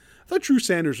season? I thought Drew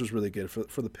Sanders was really good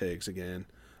for the Pigs again.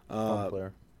 Fun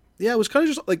player. Yeah, it was kind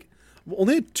of just like,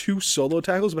 only had 2 solo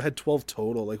tackles, but had 12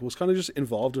 total. Like, was kind of just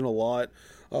involved in a lot.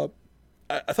 I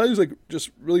thought he was like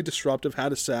just really disruptive.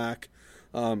 Had a sack.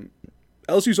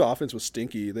 LSU's offense was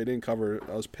stinky. They didn't cover.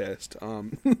 I was pissed.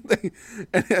 And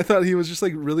I thought he was just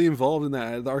like really involved in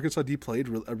that. The Arkansas D played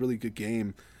a really good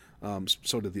game.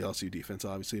 So did the LSU defense,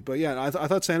 obviously. But yeah, I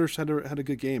thought Sanders had a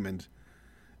good game, and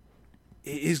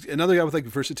he's another guy with like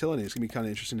versatility. It's gonna be kind of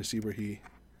interesting to see where he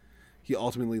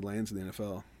ultimately lands in the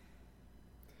NFL.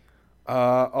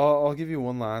 I'll give you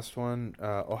one last one.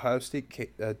 Ohio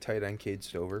State tight end Cade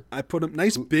Stover. I put him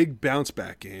nice big bounce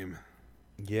back game.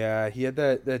 Yeah, he had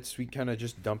that sweet kind of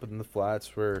just dump it in the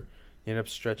flats where he ended up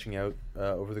stretching out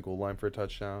over the goal line for a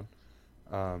touchdown.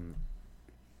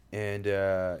 And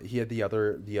he had the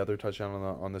other touchdown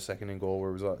on the second and goal where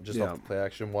it was just off the play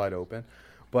action wide open.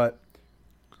 But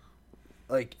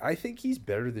like, I think he's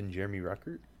better than Jeremy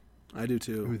Ruckert. I do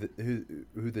too.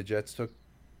 Who the Jets took,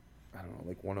 I don't know,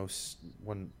 like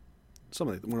 101,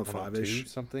 something like 105-ish,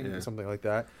 something like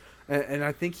that. And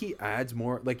I think he adds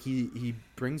more, like he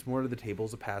brings more to the table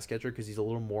as a pass catcher because he's a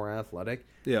little more athletic.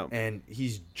 Yeah. And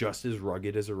he's just as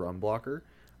rugged as a run blocker.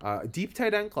 Deep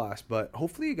tight end class, but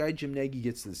hopefully a guy Jim Nagy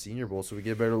gets to the Senior Bowl so we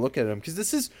get a better look at him, because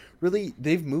this is really,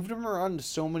 they've moved him around to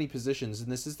so many positions,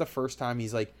 and this is the first time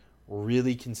he's like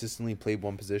really consistently played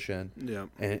one position. Yeah.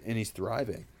 And he's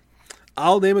thriving.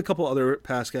 I'll name a couple other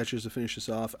pass catchers to finish this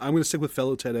off. I'm going to stick with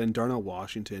fellow tight end Darnell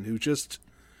Washington, who just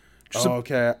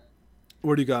okay.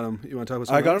 Where do you got him? You want to talk about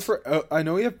something I got else? him for, I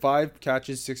know he had 5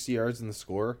 catches, 60 yards in the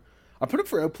score. I put him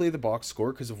for outplay the box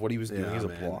score because of what he was doing as a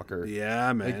blocker.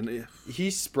 Yeah, man. Like,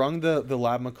 he sprung the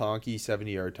Lab McConkey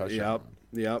 70-yard touchdown.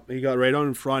 Yep. He got right on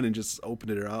in front and just opened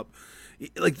it up.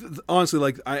 Like, honestly,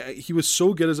 like he was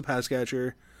so good as a pass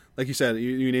catcher. Like you said,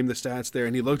 you named the stats there,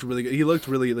 and he looked really good. He looked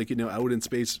really, like, out in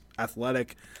space,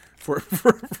 athletic for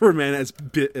a man as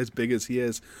big as he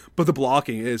is. But the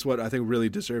blocking is what I think really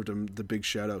deserved him the big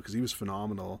shout out, because he was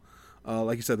phenomenal.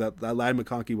 Like you said, that Lad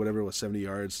McConkey, whatever it was, 70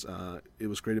 yards, it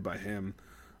was created by him.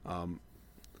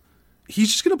 He's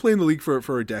just going to play in the league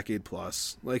for a decade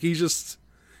plus. Like, he's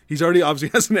already obviously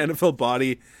has an NFL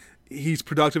body. He's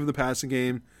productive in the passing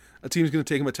game. a team's going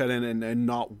to take him at tight end and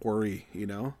not worry,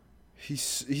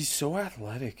 He's so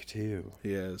athletic too.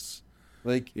 He is.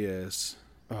 Yes.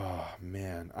 Oh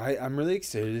man, I'm really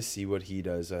excited to see what he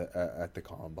does at the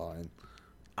combine.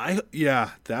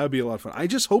 That would be a lot of fun. I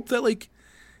just hope that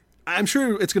I'm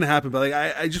sure it's going to happen, but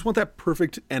I just want that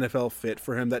perfect NFL fit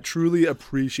for him that truly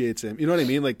appreciates him. You know what I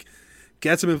mean?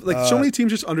 Gets him so many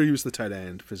teams just underuse the tight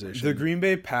end position. The Green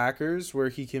Bay Packers, where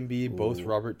he can be both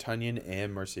Robert Tonyan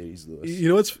and Mercedes Lewis. You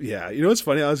know what's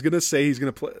funny? I was going to say he's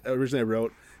going to play. Originally, I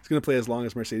wrote he's going to play as long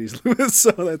as Mercedes Lewis. So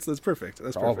that's perfect.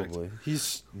 That's probably perfect.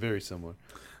 He's very similar.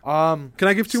 Can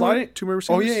I give two more receivers?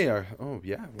 Oh yeah. Oh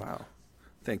yeah. Wow.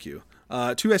 Thank you.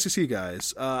 Two SEC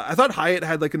guys. I thought Hyatt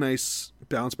had a nice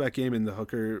bounce back game in the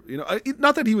Hooker.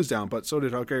 Not that he was down, but so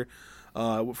did Hooker,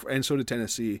 and so did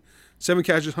Tennessee. 7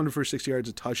 catches, 160 yards,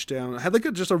 a touchdown. Had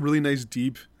just a really nice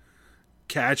deep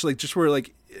catch, just where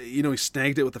he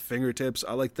snagged it with the fingertips.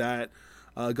 I like that.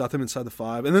 Got them inside the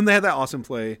 5, and then they had that awesome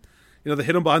play. They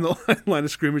hit him behind the line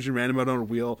of scrimmage and ran him out on a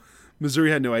wheel.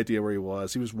 Missouri had no idea where he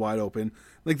was. He was wide open.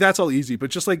 That's all easy, but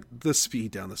just the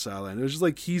speed down the sideline. It was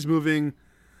just he's moving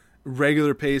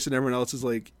regular pace and everyone else is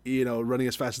running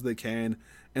as fast as they can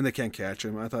and they can't catch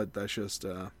him. I thought that's just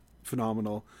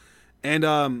phenomenal. And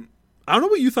I don't know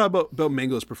what you thought about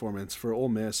Mango's performance for Ole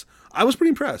Miss. I was pretty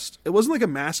impressed. It wasn't a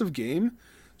massive game.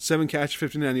 7 catches,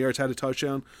 59 yards, had a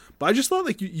touchdown. But I just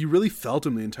thought you really felt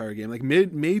him the entire game.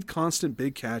 Made constant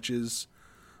big catches.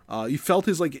 You felt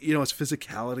his his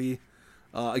physicality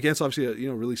against obviously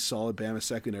a really solid Bama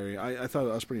secondary. I thought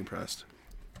I was pretty impressed.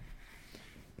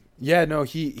 Yeah, no,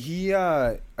 he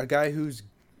a guy who's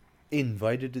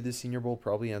invited to the Senior Bowl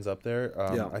probably ends up there.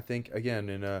 I think again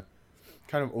in a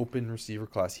kind of open receiver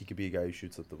class, he could be a guy who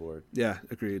shoots up the board. Yeah,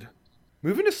 agreed.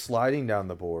 Moving to sliding down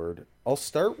the board, I'll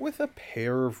start with a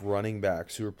pair of running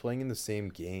backs who are playing in the same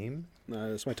game.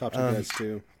 That's my top 2 guys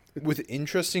too. With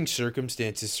interesting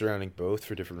circumstances surrounding both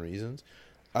for different reasons.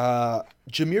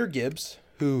 Jahmyr Gibbs,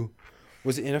 who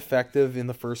was ineffective in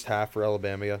the first half for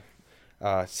Alabama,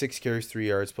 6 carries, 3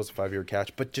 yards, plus a 5-yard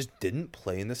catch, but just didn't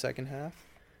play in the second half,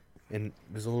 and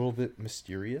was a little bit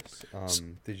mysterious. I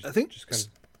think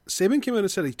Saban came out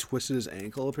and said he twisted his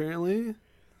ankle apparently,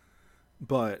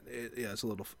 but it's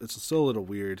still a little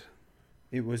weird.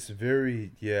 It was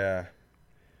very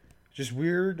just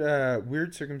weird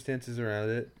circumstances around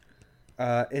it.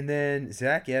 And then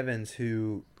Zach Evans,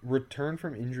 who returned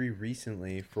from injury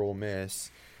recently for Ole Miss,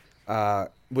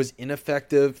 was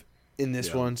ineffective in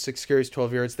this one. 6 carries,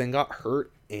 12 yards, then got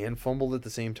hurt and fumbled at the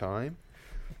same time.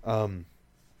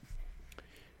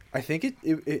 I think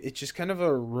it's just kind of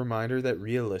a reminder that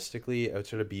realistically,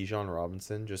 outside of Bijan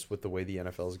Robinson, just with the way the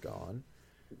NFL's gone,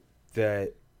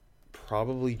 that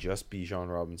probably just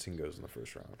Bijan Robinson goes in the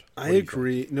first round. I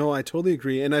agree. No, I totally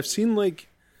agree. And I've seen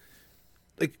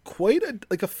quite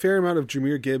a fair amount of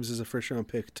Jahmyr Gibbs as a first round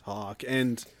pick talk,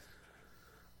 and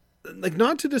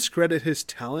not to discredit his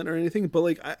talent or anything,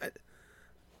 but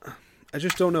I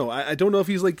just don't know. I don't know if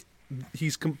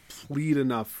he's complete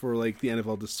enough for the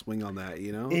NFL to swing on that,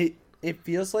 It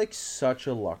feels like such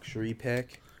a luxury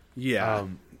pick. Yeah.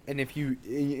 And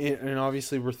and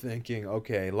obviously we're thinking,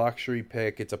 okay, luxury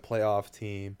pick, it's a playoff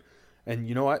team. And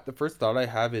you know what? The first thought I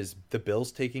have is the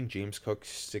Bills taking James Cook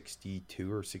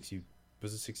 62 or 60,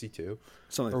 was it 62?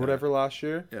 Something or whatever that. Last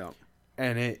year. Yeah.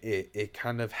 And it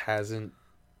kind of hasn't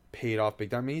paid off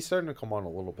big time. I mean, he's starting to come on a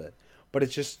little bit. But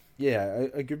it's just,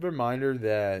 a good reminder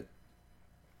that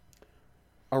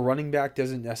a running back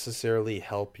doesn't necessarily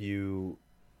help you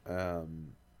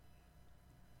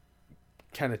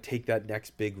kind of take that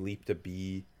next big leap to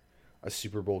be a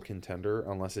Super Bowl contender,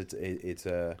 unless it's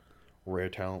a rare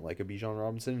talent like a Bijan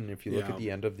Robinson. And if you look at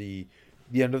the end of the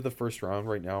first round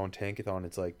right now on Tankathon,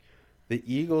 it's the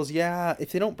Eagles. Yeah,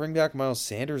 if they don't bring back Miles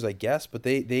Sanders, I guess, but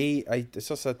I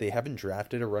saw that they haven't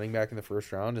drafted a running back in the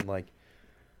first round in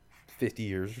 50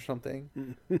 years or something.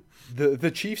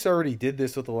 The Chiefs already did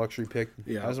this with the luxury pick.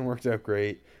 It hasn't worked out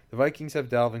great. The Vikings have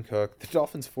Dalvin Cook. The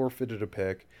Dolphins forfeited a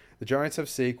pick. The Giants have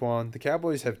Saquon. The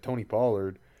Cowboys have Tony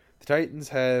Pollard. The Titans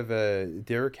have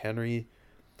Derrick Henry.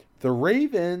 The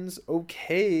Ravens,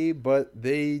 okay, but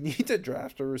they need to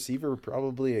draft a receiver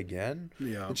probably again.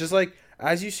 Yeah. It's just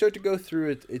as you start to go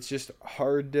through it, it's just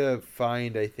hard to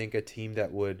find, I think, a team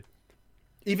that would,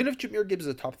 even if Jahmyr Gibbs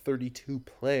is a top 32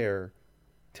 player,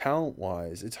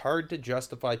 talent-wise, it's hard to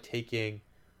justify taking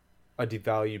a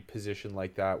devalued position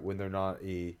like that when they're not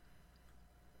a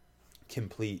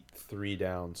complete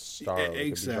 3-down star like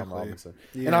exactly. Bijan Robinson.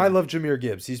 Yeah. And I love Jahmyr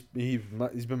Gibbs. He's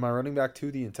been my running back too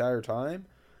the entire time.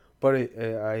 But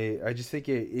I just think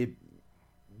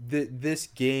this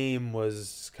game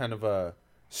was kind of a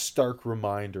stark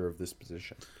reminder of this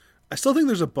position. I still think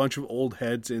there's a bunch of old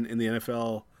heads in the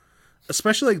NFL,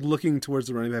 especially like looking towards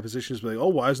the running back positions, like, oh,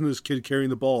 why isn't this kid carrying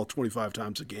the ball 25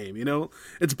 times a game? You know,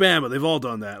 it's Bama. They've all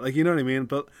done that. Like, you know what I mean?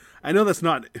 But I know that's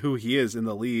not who he is in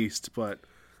the least, but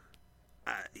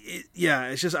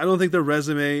it's just, I don't think the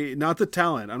resume, not the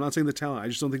talent. I'm not saying the talent. I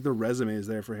just don't think the resume is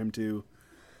there for him to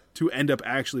end up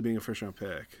actually being a first-round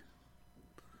pick.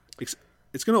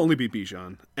 It's going to only be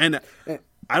Bijan. And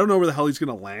I don't know where the hell he's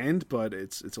going to land, but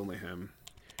it's only him.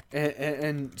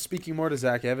 And speaking more to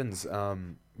Zach Evans,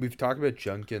 we've talked about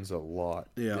Junkins a lot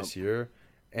this year.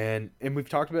 And we've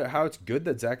talked about how it's good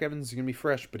that Zach Evans is going to be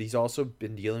fresh, but he's also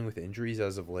been dealing with injuries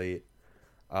as of late.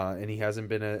 And he hasn't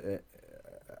been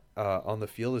on the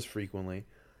field as frequently.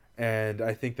 And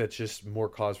I think that's just more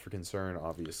cause for concern,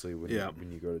 obviously, when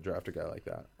you go to draft a guy like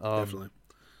that. Definitely.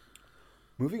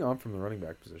 Moving on from the running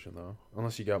back position, though,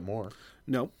 unless you got more.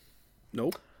 Nope.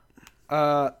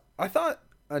 I thought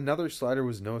another slider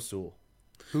was Noah Sewell,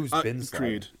 who's been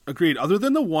sliding. Agreed. Other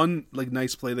than the one like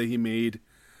nice play that he made,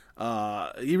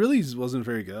 he really wasn't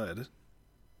very good.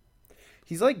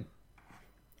 He's like,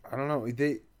 I don't know.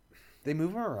 They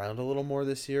move him around a little more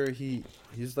this year.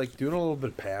 He's like doing a little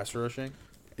bit of pass rushing.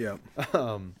 Yeah.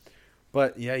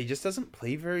 But yeah, he just doesn't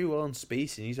play very well in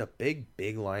space, and he's a big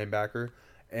linebacker.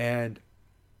 And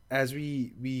as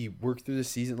we work through the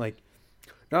season, like,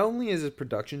 not only is his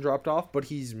production dropped off, but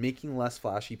he's making less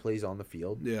flashy plays on the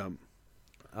field. Yeah.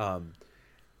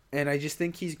 And I just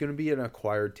think he's going to be an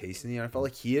acquired taste in the NFL.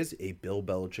 Like, he is a Bill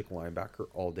Belichick linebacker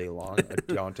all day long, a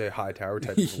Deontay Hightower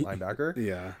type of linebacker.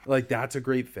 Yeah. Like, that's a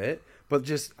great fit. But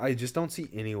I just don't see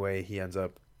any way he ends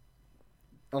up,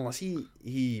 unless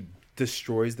he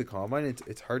destroys the combine.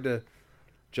 It's hard to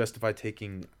justify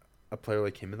taking a player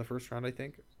like him in the first round, I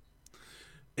think.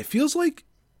 It feels like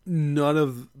none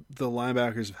of the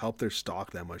linebackers have helped their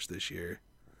stock that much this year.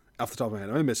 Off the top of my head,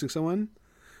 am I missing someone?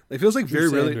 It feels like very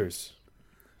rarely.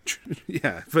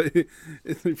 Yeah, but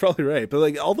you're probably right. But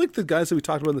like all like the guys that we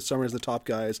talked about in the summer as the top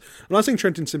guys. I'm not saying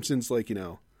Trenton Simpson's like, you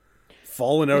know,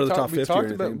 falling out of the top 50 or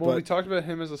anything. We talked about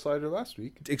him as a slider last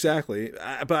week. Exactly,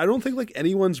 but I don't think like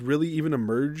anyone's really even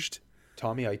emerged.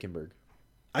 Tommy Eichenberg.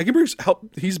 Eichenberg's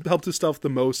he's helped his stuff the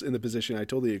most in the position. I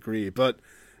totally agree, but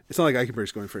it's not like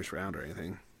Eichenberg's going first round or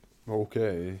anything.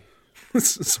 Okay.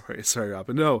 sorry, Rob.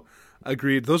 But no,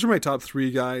 agreed. Those are my top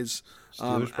three guys.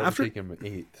 After taking him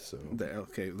 8th, so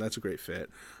okay, that's a great fit.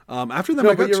 After them,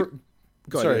 I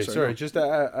got sorry. Just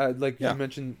like you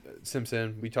mentioned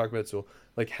Simpson. We talked about Sewell.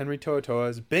 Like Henry To'oTo'o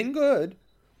has been good,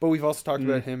 but we've also talked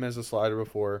about him as a slider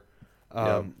before.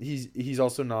 He's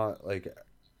also not like.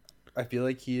 I feel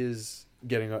like he is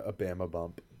getting a Bama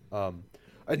bump.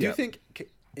 I do think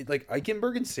like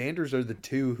Eichenberg and Sanders are the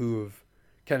two who have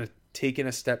kind of taken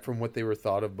a step from what they were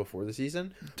thought of before the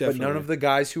season. Definitely. But none of the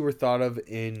guys who were thought of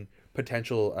in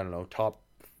potential, I don't know, top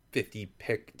 50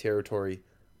 pick territory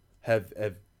have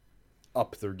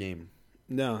upped their game.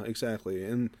 No, exactly.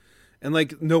 And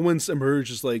like no one's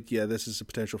emerged as like, yeah, this is a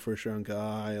potential first round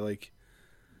guy. Like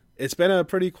it's been a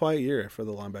pretty quiet year for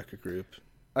the linebacker group.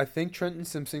 I think Trenton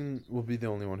Simpson will be the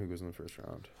only one who goes in the first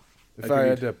round. If I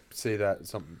had to say that,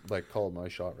 something like call my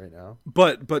shot right now.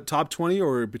 But top 20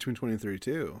 or between 20 and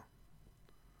 32?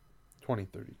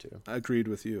 20-32. I agreed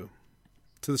with you.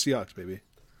 To the Seahawks, baby.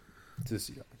 To the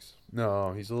Seahawks.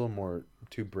 No, he's a little more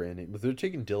too brand name. But they're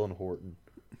taking Dylan Horton.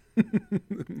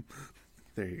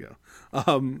 There you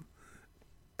go.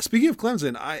 Speaking of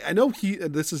Clemson, I know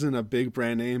this isn't a big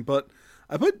brand name, but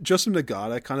I put Justin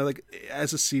Nagata kind of like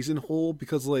as a season whole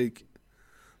because like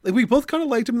we both kind of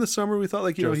liked him in the summer. We thought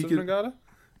like he could. Nagata?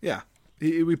 Yeah,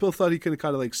 we both thought he could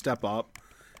kind of like step up,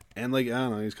 and like I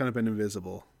don't know, he's kind of been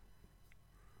invisible.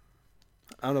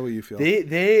 I don't know what you feel.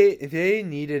 They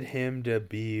needed him to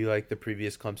be like the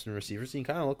previous Clemson receivers. He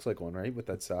kind of looks like one, right, with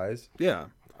that size. Yeah,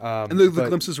 and the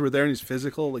glimpses were there, and he's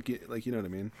physical, like you know what I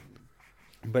mean.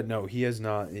 But no, he has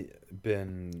not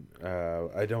been.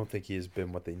 I don't think he has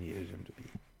been what they needed him to be.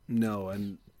 No,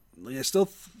 and I still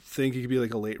think he could be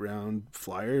like a late round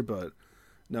flyer, but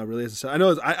no, really isn't. I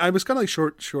know I was kind of like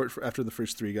short after the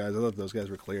first three guys. I thought those guys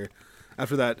were clear.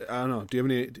 After that, I don't know. Do you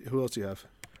have any? Who else do you have?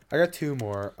 I got two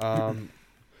more.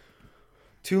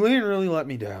 Tulane really let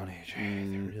me down, AJ.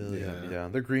 They really let me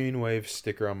down. The green wave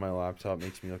sticker on my laptop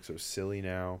makes me look so silly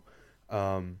now.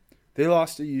 They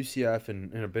lost to UCF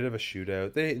in a bit of a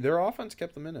shootout. Their offense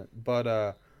kept them in it.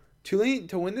 But Tulane,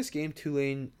 to win this game,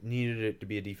 Tulane needed it to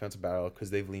be a defensive battle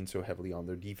because they've leaned so heavily on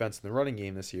their defense in the running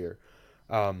game this year.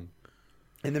 In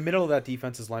the middle of that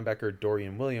defense is linebacker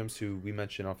Dorian Williams, who we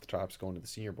mentioned off the top is going to the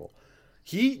Senior Bowl.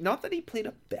 Not that he played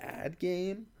a bad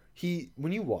game.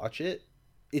 When you watch it,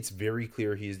 it's very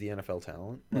clear he's the NFL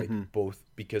talent, like both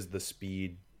because the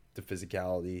speed the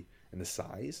physicality and the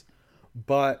size.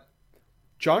 But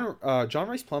John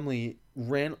Rice Plumlee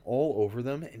ran all over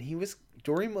them, and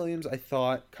Dorian Williams, I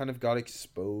thought, kind of got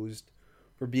exposed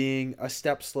for being a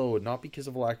step slow, not because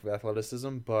of a lack of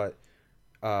athleticism, but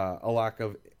a lack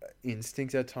of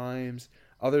instinct at times.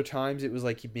 Other times, it was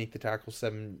like he'd make the tackle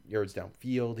 7 yards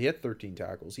downfield. He had 13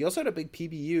 tackles. He also had a big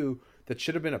PBU that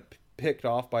should have been picked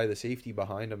off by the safety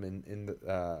behind him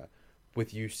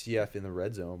with UCF in the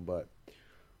red zone. But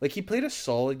like, he played a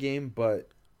solid game, but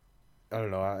I don't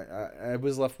know. I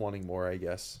was left wanting more, I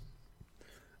guess.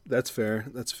 That's fair.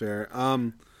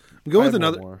 I'm going with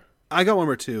another. More. I got one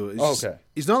more too. Okay.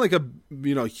 He's not like a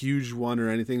huge one or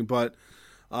anything, but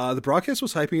the broadcast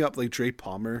was hyping up like Trey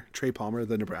Palmer,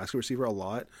 the Nebraska receiver, a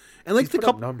lot, and like he's put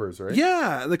up numbers, right?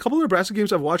 Yeah, the couple of Nebraska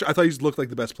games I've watched, I thought he's looked like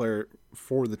the best player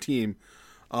for the team,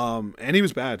 and he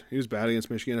was bad. He was bad against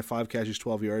Michigan. At 5 catches,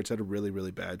 12 yards, had a really,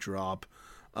 really bad drop.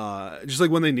 Just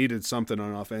like when they needed something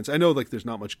on offense. I know like there's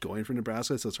not much going for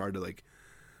Nebraska, so it's hard to like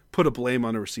put a blame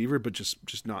on a receiver, but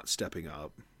just not stepping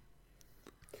up.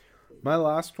 My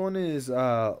last one is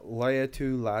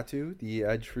Laiatu Latu, the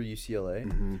edge for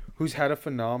UCLA, who's had a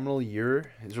phenomenal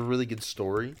year. It's a really good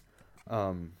story.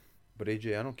 But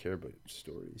AJ, I don't care about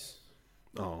stories.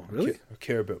 Oh, really? I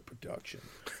care about production.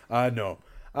 No.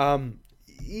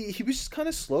 He was just kind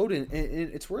of slowed, and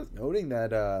it's worth noting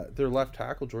that their left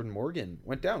tackle, Jordan Morgan,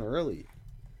 went down early.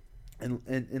 And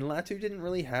Latu didn't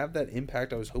really have that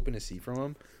impact I was hoping to see from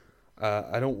him.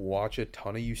 I don't watch a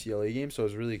ton of UCLA games, so I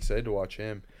was really excited to watch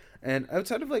him. And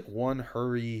outside of like one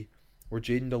hurry where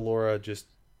Jaden DeLora just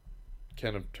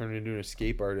kind of turned into an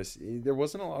escape artist, there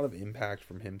wasn't a lot of impact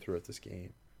from him throughout this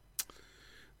game.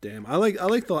 Damn, I like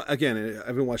the, again, I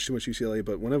haven't watched too much UCLA,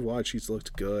 but when I've watched, he's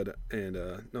looked good, and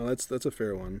no, that's a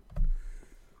fair one.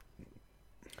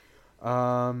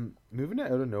 Moving to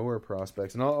out of nowhere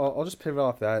prospects, and I'll just pivot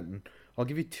off that, and I'll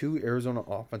give you 2 Arizona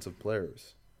offensive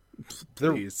players.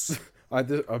 Please.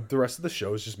 The rest of the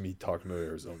show is just me talking about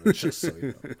Arizona. It's just so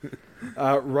you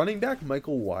know. Running back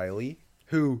Michael Wiley,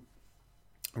 who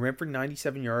ran for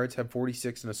 97 yards, had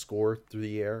 46 and a score through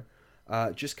the air.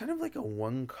 Just kind of like a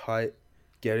one-cut,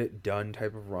 get-it-done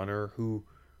type of runner who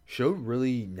showed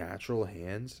really natural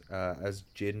hands as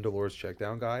Jaden DeLore's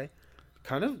checkdown guy.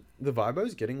 Kind of the vibe I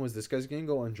was getting was this guy's going to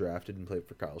go undrafted and play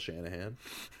for Kyle Shanahan.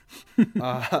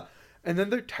 And then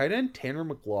their tight end, Tanner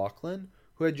McLaughlin,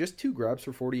 who had just 2 grabs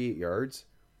for 48 yards,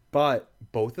 but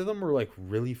both of them were like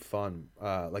really fun,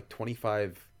 like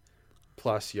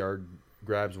 25-plus yard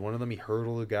grabs. One of them, he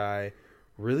hurdled a guy,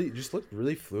 really just looked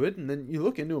really fluid. And then you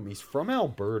look into him, he's from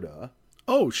Alberta.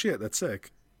 Oh, shit, that's sick.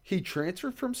 He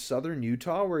transferred from Southern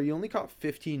Utah, where he only caught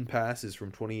 15 passes from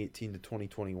 2018 to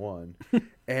 2021.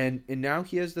 and now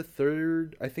he has the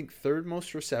third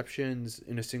most receptions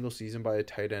in a single season by a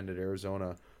tight end at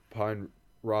Arizona, behind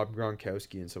Rob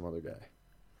Gronkowski and some other guy.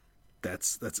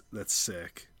 That's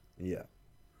sick. Yeah,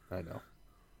 I know.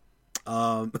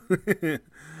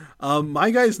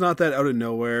 My guy's not that out of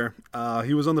nowhere.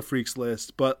 He was on the freaks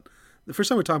list, but the first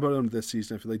time we talked about him this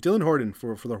season, I feel like Dylan Horton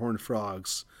for the Horned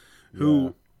Frogs,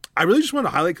 who I really just want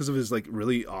to highlight because of his like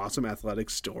really awesome athletic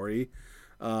story.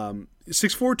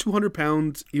 6'4", 200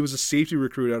 pounds. He was a safety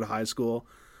recruit out of high school,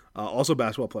 also a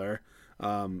basketball player.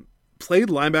 Played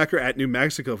linebacker at New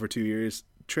Mexico for 2 years,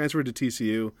 transferred to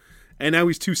TCU, and now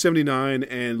he's 279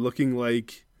 and looking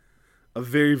like a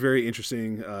very, very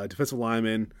interesting defensive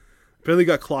lineman. Apparently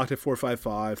got clocked at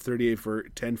 4.55, 38 for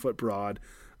 10-foot broad.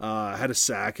 Had a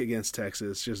sack against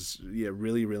Texas. Just,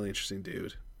 really, really interesting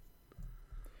dude.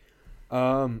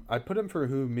 I put him for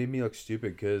who made me look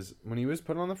stupid, because when he was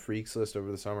put on the freaks list over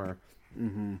the summer,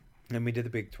 and we did the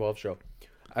Big 12 show,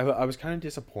 I was kind of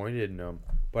disappointed in him,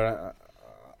 but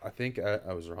I think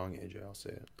I was wrong, AJ. I'll say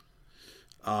it.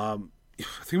 I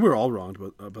think we were all wrong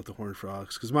about the Horned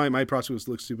Frogs, because my prospect was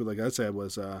look stupid, like I said,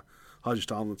 was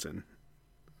Hodges-Tomlinson.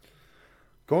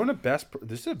 Going to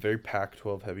this is a very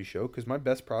Pac-12 heavy show, because my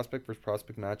best prospect versus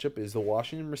prospect matchup is the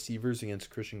Washington receivers against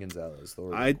Christian Gonzalez, the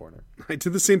Oregon corner. I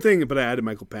did the same thing, but I added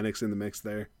Michael Penix in the mix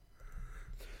there.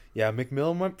 Yeah,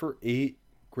 McMillan went for 8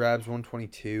 grabs,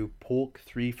 122. Polk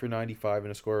 3 for 95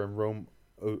 and a score, and Rome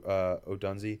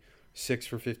Odunze 6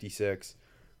 for 56.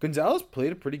 Gonzalez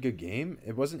played a pretty good game.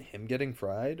 It wasn't him getting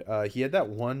fried. He had that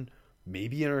one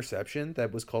maybe interception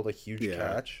that was called a huge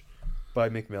catch by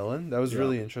McMillan. That was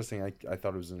really interesting. I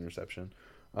thought it was an interception.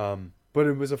 But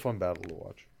it was a fun battle to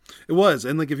watch. It was.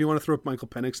 And like if you want to throw up Michael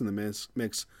Penix in the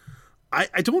mix,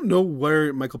 I don't know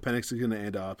where Michael Penix is going to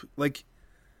end up. Like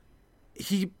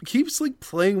he keeps like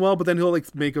playing well, but then he'll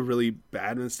like make a really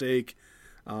bad mistake.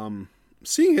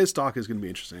 seeing his stock is going to be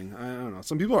interesting. I don't know.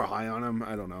 Some people are high on him.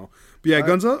 I don't know. But yeah,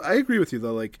 Gonzalez, I agree with you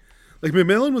though. Like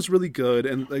McMillan was really good,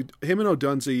 and like him and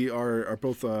Odunze are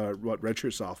both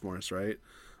redshirt sophomores, right?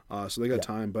 So they got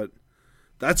time. But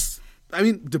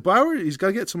DeBauer, he's got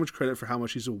to get so much credit for how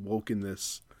much he's awoken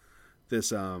this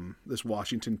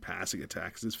Washington passing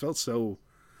attack. 'Cause it felt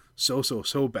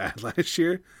so bad last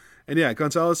year. And yeah,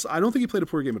 Gonzalez, I don't think he played a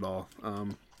poor game at all.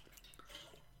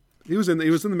 He was in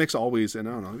the mix always, and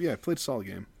I don't know. Yeah, played a solid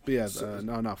game. But yeah,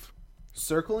 not enough.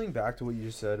 Circling back to what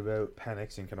you said about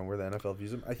Penix and kind of where the NFL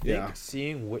views him, I think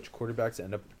seeing which quarterbacks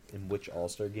end up in which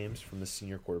All-Star games from the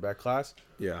senior quarterback class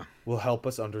will help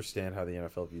us understand how the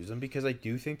NFL views them, because I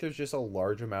do think there's just a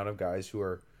large amount of guys who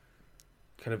are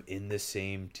kind of in the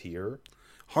same tier.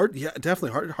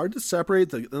 Definitely hard to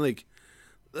separate.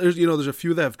 There's a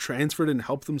few that have transferred and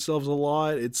helped themselves a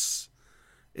lot. It's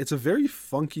a very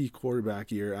funky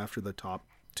quarterback year after the top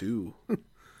two.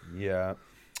 Yeah.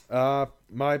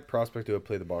 My prospect who would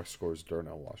play the box score is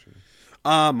Darnell Washington.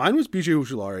 Mine was BJ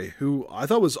Ojulari, who I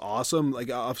thought was awesome. Like,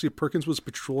 obviously Perkins was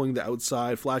patrolling the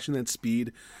outside, flashing that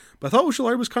speed, but I thought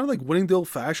Ojulari was kind of like winning the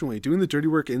old-fashioned way, doing the dirty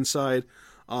work inside.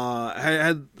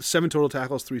 Had 7 total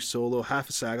tackles, 3 solo, half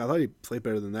a sack. I thought he played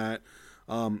better than that.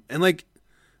 And like,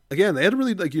 again, they had to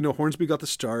really Hornsby got the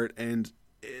start, and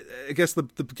I guess the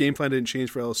game plan didn't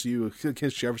change for LSU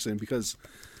against Jefferson because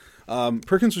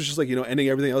Perkins was just ending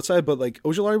everything outside, but like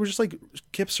Ojulari was just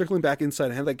kept circling back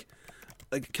inside and had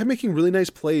kept making really nice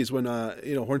plays when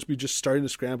Hornsby just starting to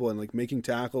scramble and making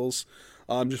tackles,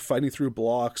 just fighting through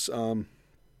blocks.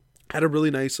 Had a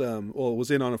really nice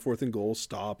was in on a 4th and goal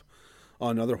stop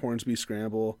on another Hornsby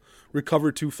scramble,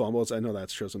 recovered 2 fumbles. I know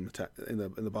that shows in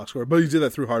the box score, but he did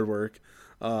that through hard work.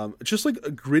 Just a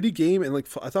gritty game, and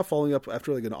I thought following up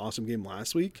after an awesome game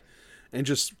last week, and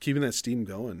just keeping that steam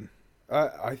going.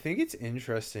 I think it's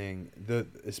interesting,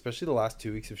 especially the last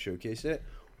 2 weeks have showcased it,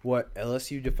 what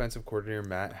LSU defensive coordinator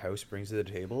Matt House brings to the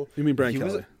table. You mean Brian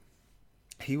Kelly?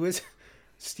 He was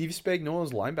Steve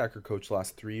Spagnuolo's linebacker coach the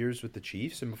last 3 years with the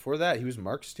Chiefs, and before that he was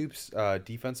Mark Stoops'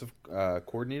 defensive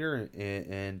coordinator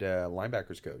and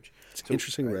linebackers coach. It's an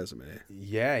interesting resume.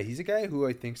 Yeah, he's a guy who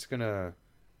I think's going to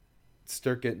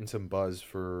start getting some buzz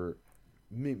for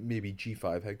maybe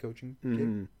G5 head coaching.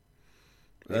 Mm-hmm.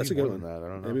 That's a good one. I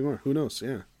don't know. Maybe more. Who knows?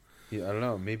 Yeah. I don't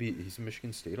know. Maybe he's a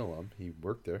Michigan State alum. He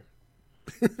worked there.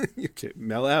 Okay,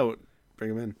 Mel out.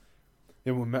 Bring him in.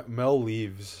 Yeah, when Mel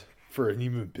leaves for an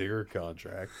even bigger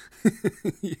contract.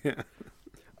 Yeah.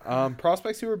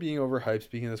 Prospects who are being overhyped,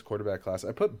 speaking of this quarterback class,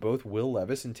 I put both Will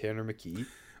Levis and Tanner McKee.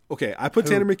 Okay, I put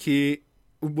Tanner McKee.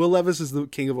 Will Levis is the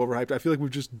king of overhyped. I feel like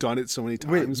we've just done it so many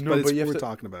times, but it's what we're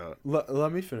talking about.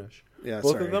 Let me finish. Yeah,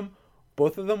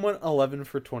 Both of them went 11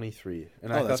 for 23,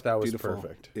 and I thought that was beautiful.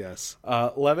 Perfect. Yes.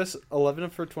 Levis,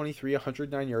 11 for 23,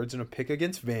 109 yards, and a pick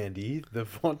against Vandy, the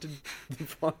vaunted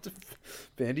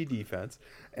Vandy defense.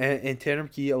 And Tanner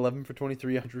McKee, 11 for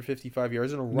 23, 155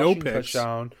 yards, and a rushing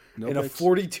touchdown, and a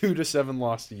 42-7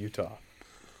 loss to Utah.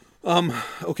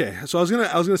 Okay, so I was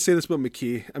gonna say this about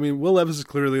McKee. I mean, Will Levis is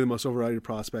clearly the most overrated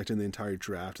prospect in the entire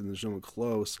draft, and there's no one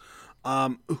close.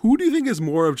 Who do you think is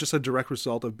more of just a direct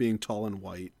result of being tall and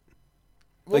white?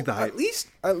 Well, the height.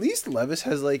 At least Levis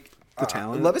has the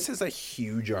talent. Levis has a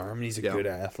huge arm and he's a good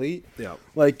athlete. Yeah.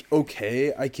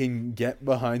 Okay, I can get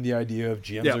behind the idea of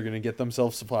GMs are going to get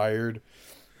themselves fired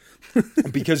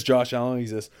because Josh Allen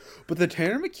exists. But the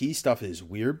Tanner McKee stuff is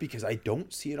weird because I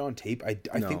don't see it on tape. I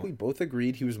think we both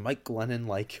agreed he was Mike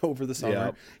Glennon over the summer.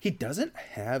 Yep. He doesn't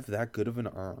have that good of an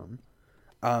arm.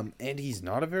 And he's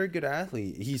not a very good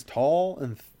athlete. He's tall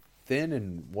and thin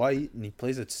and white, and he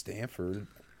plays at Stanford.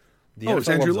 It's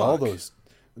Andrew Luck. All those.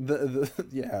 I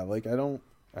don't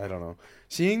know.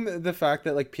 Seeing the fact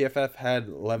that PFF had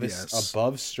Levis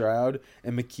above Stroud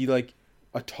and McKee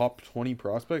a top 20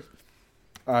 prospect,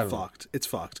 I don't know. It's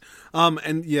fucked.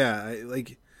 And yeah,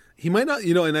 he might not,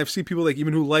 and I've seen people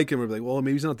even who like him are well,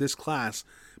 maybe he's not this class,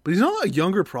 but he's not a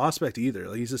younger prospect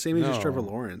either. He's the same age as Trevor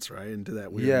Lawrence, right? Into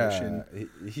that weird mission.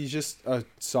 He's just a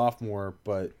sophomore,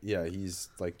 but yeah, he's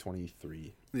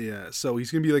 23. Yeah, so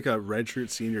he's going to be a redshirt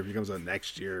senior if he comes out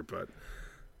next year. But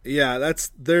yeah,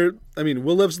 that's there. I mean,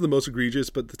 Will Levis is the most egregious,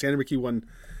 but the Tanner McKee one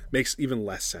makes even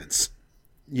less sense.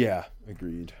 Yeah,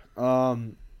 agreed.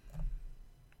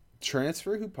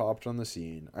 Transfer who popped on the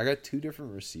scene. I got 2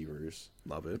 different receivers.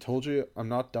 Love it. I told you I'm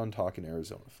not done talking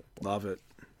Arizona football. Love it.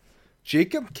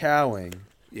 Jacob Cowing.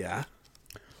 Yeah.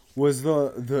 Was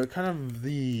the kind of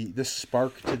the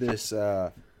spark to this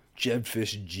Jeb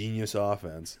Fish genius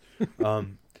offense.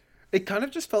 It kind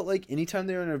of just felt like anytime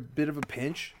they're in a bit of a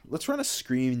pinch, let's run a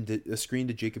screen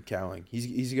to Jacob Cowling.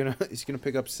 He's gonna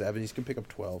pick up 7. He's gonna pick up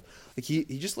 12. Like he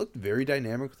just looked very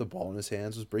dynamic with the ball in his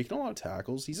hands. Was breaking a lot of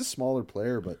tackles. He's a smaller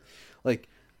player, but like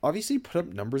obviously put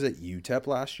up numbers at UTEP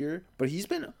last year. But he's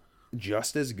been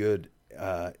just as good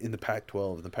in the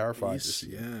Pac-12 in the Power 5 this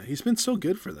year. Yeah, he's been so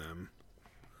good for them.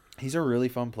 He's a really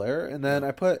fun player. And then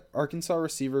I put Arkansas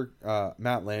receiver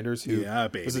Matt Landers, who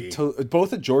was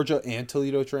both a Georgia and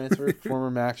Toledo transfer,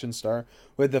 former Maction star,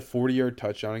 who had the 40-yard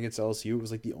touchdown against LSU. It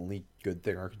was like the only good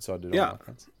thing Arkansas did on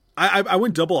offense. I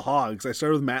went double hogs. I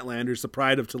started with Matt Landers, the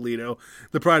pride of Toledo,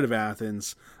 the pride of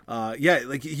Athens.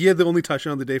 Like he had the only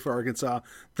touchdown of the day for Arkansas.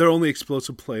 Their only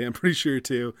explosive play, I'm pretty sure,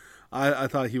 too. I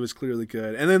thought he was clearly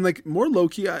good. And then, like, more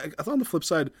low-key, I thought on the flip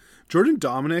side, Jordan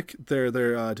Dominic, their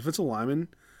defensive lineman,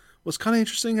 was kind of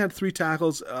interesting. Had 3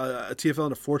 tackles, a TFL,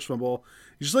 and a forced fumble.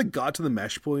 He just like got to the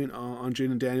mesh point on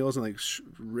Jaden Daniels and like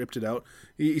ripped it out.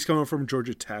 He's coming from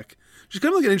Georgia Tech. Just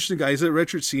kind of like an interesting guy. He's a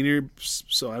redshirt senior,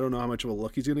 so I don't know how much of a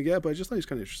look he's going to get, but I just thought he's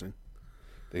kind of interesting.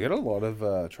 They got a lot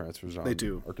of transfers on. They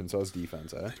do. Arkansas's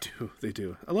defense. They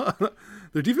do. A lot.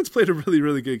 Their defense played a really,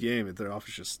 really good game, and their offense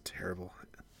is just terrible.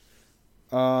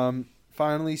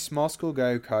 Finally, small school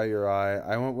guy who caught your eye.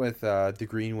 I went with the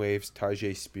Green Waves'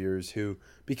 Tajay Spears, who,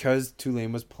 because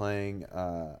Tulane was playing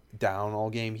down all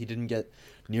game, he didn't get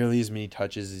nearly as many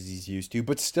touches as he's used to,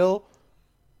 but still,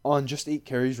 on just 8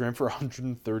 carries, ran for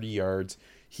 130 yards.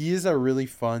 He is a really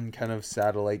fun kind of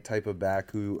satellite type of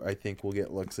back who I think will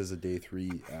get looks as a day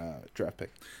 3 draft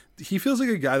pick. He feels like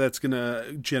a guy that's going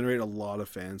to generate a lot of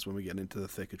fans when we get into the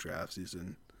thick of draft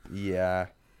season. Yeah.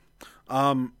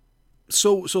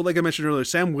 So like I mentioned earlier,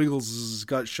 Sam Wiggles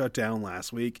got shut down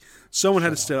last week. Someone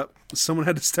had to step up. Someone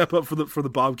had to step up for the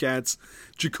Bobcats.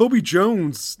 Jacoby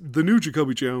Jones, the new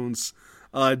Jacoby Jones,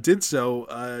 did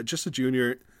so. Just a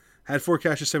junior, had 4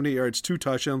 catches, 78 yards, 2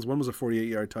 touchdowns. One was a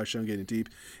 48-yard touchdown, getting deep.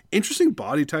 Interesting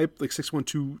body type, like 6'1",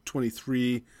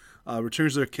 223.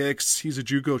 Returns their kicks. He's a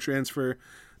JUCO transfer.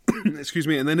 Excuse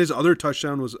me. And then his other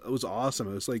touchdown was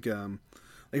awesome. It was like a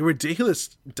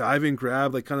ridiculous diving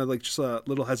grab, like kind of like just a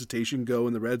little hesitation go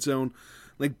in the red zone,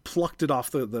 like plucked it off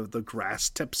the grass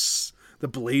tips, the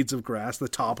blades of grass, the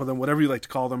top of them, whatever you like to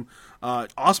call them.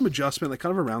 Awesome adjustment, like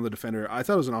kind of around the defender. I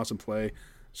thought it was an awesome play.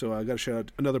 So I got to shout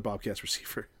out another Bobcats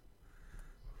receiver.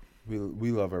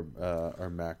 We love our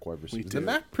MAC wide receivers. The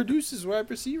MAC produces wide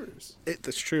receivers.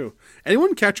 That's true.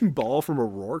 Anyone catching ball from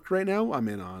O'Rourke right now, I'm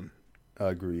in on.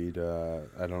 Agreed.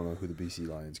 I don't know who the BC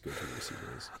Lions go-to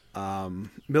receiver is.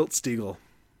 Milt Stiegel.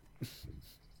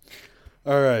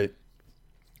 All right.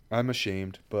 I'm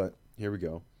ashamed, but here we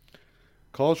go.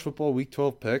 College football week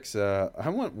 12 picks. I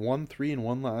went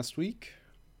 1-3-1 last week.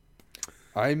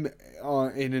 I'm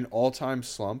in an all-time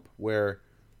slump where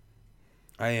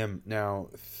I am now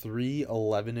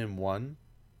 3-11-1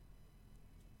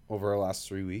 over our last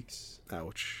 3 weeks.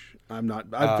 Ouch. I'm not.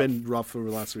 I've been rough over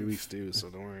the last 3 weeks too, so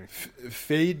don't worry.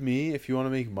 Fade me if you want to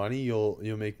make money. You'll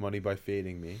make money by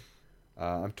fading me.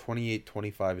 I'm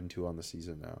 28-25-2 on the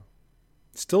season now.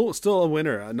 Still a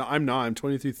winner. I'm not. I'm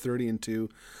 23-30-2.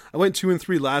 I went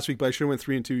 2-3 last week, but I should have went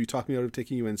 3-2. You talked me out of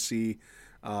taking UNC.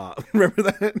 Remember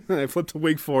that? I flipped to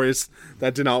Wake Forest.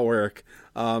 That did not work.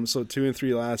 So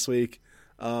 2-3 last week.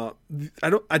 I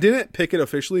didn't pick it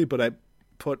officially, but I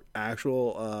put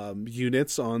actual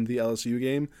units on the LSU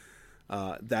game.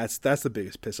 That's the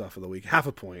biggest piss off of the week. Half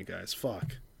a point, guys.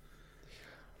 Fuck.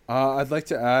 I'd like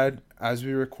to add, as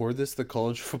we record this, the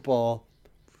college football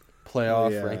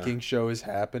playoff ranking show is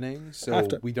happening, so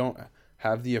we don't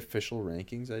have the official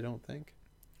rankings, I don't think.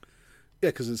 Yeah,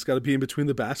 because it's got to be in between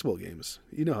the basketball games.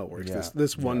 You know how it works. Yeah.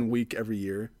 This 1 week every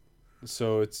year.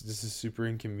 So this is super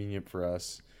inconvenient for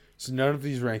us. So none of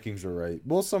these rankings are right.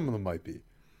 Well, some of them might be.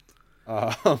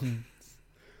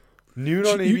 Noon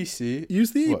on ABC.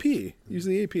 Use the AP. Use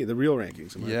the AP, the real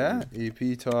rankings. Yeah,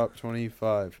 AP top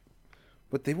 25.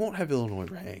 But they won't have Illinois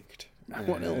ranked. I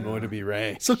want Illinois to be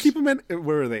ranked. So keep them in.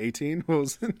 Where are they? 18? What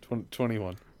was it?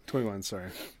 21. 21, sorry.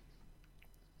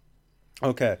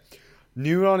 Okay.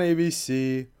 Noon on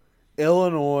ABC.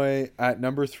 Illinois at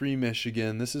number 3,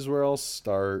 Michigan. This is where I'll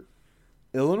start.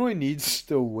 Illinois needs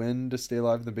to win to stay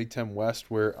alive in the Big Ten West,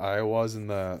 where Iowa's in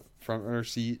the front runner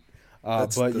seat.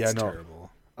 That's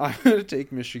terrible. I'm going to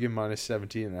take Michigan minus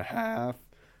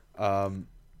 17.5.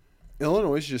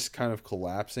 Illinois is just kind of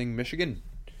collapsing. Michigan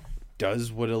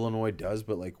does what Illinois does,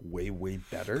 but like way, way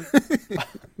better.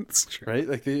 That's true. Right?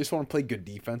 Like they just want to play good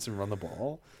defense and run the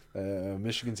ball.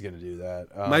 Michigan's going to do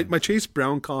that. My Chase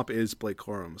Brown comp is Blake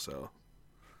Corum, so.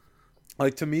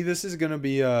 Like to me, this is going to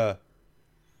be a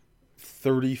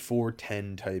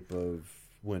 34-10 type of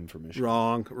win for Michigan.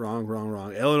 Wrong.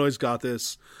 Illinois got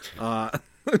this.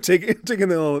 Taking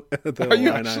the Are you Illini.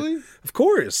 actually? Of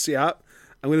course, yeah.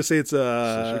 I'm going to say it's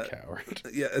Such a coward.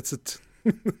 Yeah, it's a.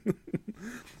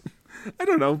 I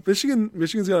don't know.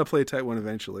 Michigan's got to play a tight one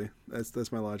eventually.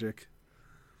 That's my logic.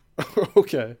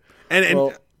 Okay. And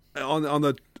well, on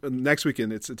the next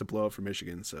weekend, it's a blowout for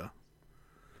Michigan. So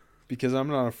because I'm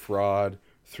not a fraud.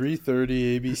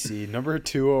 3:30 ABC, number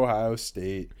 2 Ohio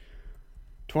State,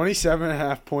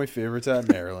 27.5-point favorites at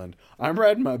Maryland. I'm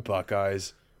riding my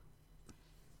Buckeyes.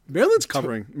 Maryland's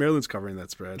covering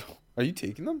that spread. Are you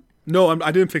taking them? No,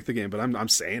 I didn't pick the game, but I'm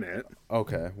saying it.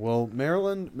 Okay. Well,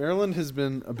 Maryland has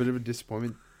been a bit of a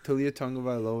disappointment. Talia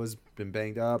Tagovailoa has been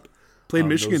banged up. Played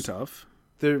Michigan tough.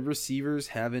 The receivers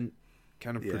haven't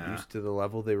kind of produced to the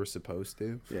level they were supposed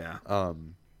to. Yeah.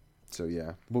 So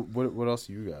yeah. What else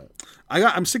you got?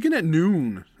 I'm sticking at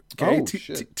noon. Okay. Oh,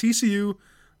 shit. TCU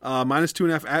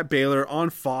 -2.5 at Baylor on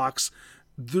Fox.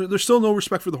 There's still no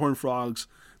respect for the Horned Frogs.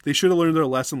 They should have learned their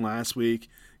lesson last week.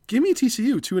 Give me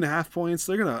TCU 2.5 points.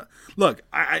 They're gonna look.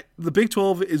 The Big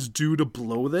 12 is due to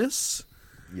blow this.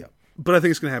 Yep. But I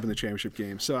think it's gonna happen in the championship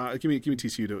game. So give me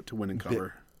TCU to win and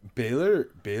cover. Baylor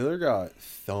got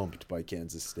thumped by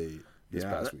Kansas State this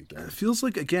past weekend. It feels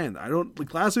like again. I don't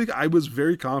like last week. I was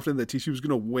very confident that TCU was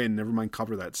gonna win. Never mind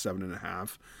cover that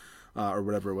 7.5 or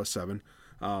whatever it was 7.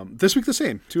 This week the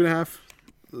same 2.5.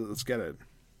 Let's get it.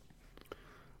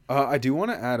 I do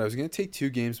want to add. I was going to take 2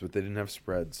 games, but they didn't have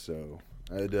spreads, so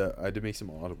I had to make some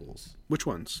audibles. Which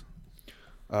ones?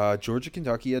 Georgia,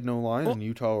 Kentucky had no line, and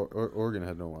Utah, Oregon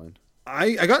had no line.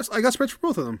 I got spreads for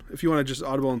both of them. If you want to just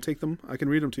audible and take them, I can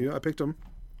read them to you. I picked them.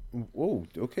 Whoa.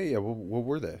 Okay. Yeah. What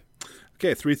were they?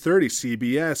 Okay. 3:30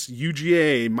 CBS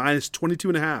UGA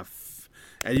 -22.5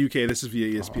 at UK. This is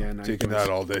via ESPN. Taking that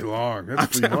all day long.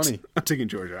 That's free money. I'm taking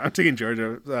Georgia. I'm taking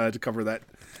Georgia to cover that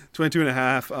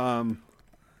 22.5.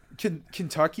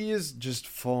 Kentucky is just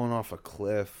falling off a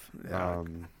cliff. Yeah.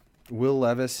 Will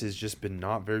Levis has just been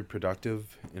not very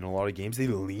productive in a lot of games. They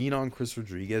lean on Chris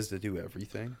Rodriguez to do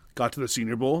everything. Got to the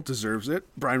Senior Bowl, deserves it.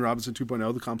 Brian Robinson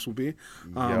 2.0, the comps will be.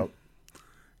 Yep.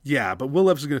 Yeah, but Will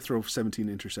Levis is going to throw 17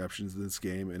 interceptions in this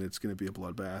game, and it's going to be a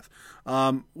bloodbath.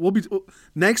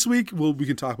 Next week we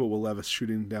can talk about Will Levis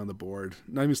shooting down the board,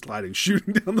 not even sliding,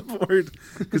 shooting down the board,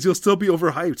 because he'll still be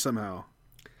overhyped somehow.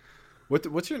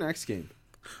 What's your next game?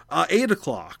 8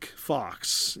 o'clock,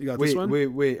 Fox. You got this one?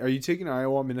 Wait. Are you taking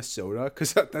Iowa, Minnesota?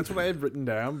 Because that's what I had written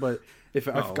down. But if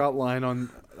I've got line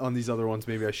on these other ones,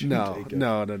 maybe I shouldn't take it.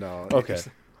 No. Okay.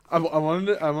 I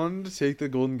wanted to take the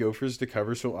Golden Gophers to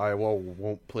cover, so Iowa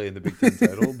won't play in the Big Ten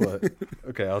title. But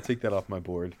okay, I'll take that off my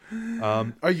board.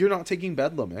 You're not taking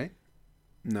Bedlam, eh?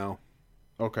 No.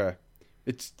 Okay.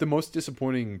 It's the most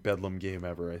disappointing Bedlam game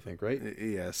ever, I think, right?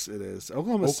 Yes, it is.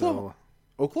 Oklahoma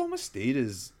State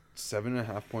is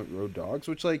 7.5-point road dogs,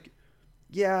 which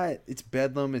it's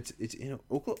Bedlam. It's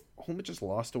Oklahoma just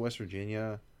lost to West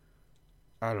Virginia.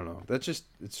 I don't know. It's a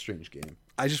strange game.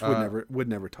 I just would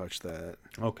never touch that.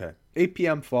 Okay. 8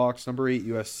 p.m. Fox, number 8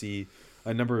 USC,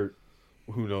 number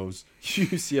who knows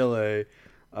UCLA.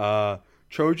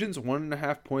 Trojans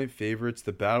 1.5-point favorites.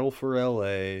 The battle for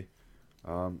LA.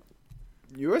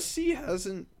 USC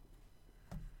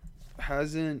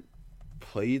hasn't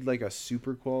played like a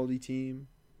super quality team.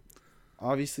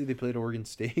 Obviously, they played Oregon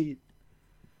State,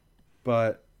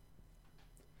 but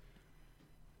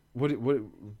who they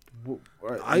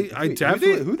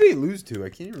lose to? I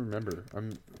can't even remember. I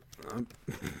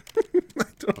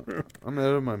don't remember. I'm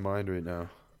out of my mind right now.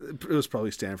 It was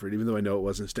probably Stanford, even though I know it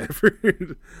wasn't Stanford.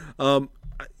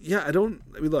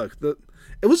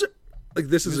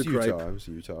 This is a gripe. It was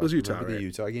Utah. It was Utah. Remember right? The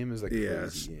Utah game was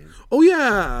crazy game. Oh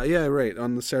yeah, right.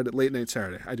 On the late night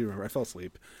Saturday, I do remember. I fell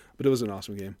asleep, but it was an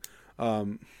awesome game.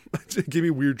 It gave me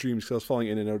weird dreams because I was falling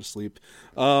in and out of sleep.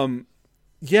 I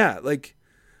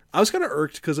was kind of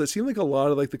irked because it seemed like a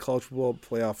lot of the college football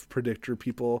playoff predictor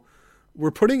people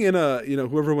were putting in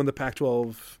whoever won the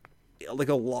Pac-12 like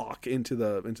a lock into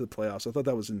the playoffs. I thought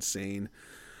that was insane.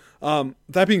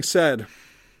 That being said,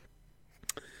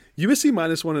 USC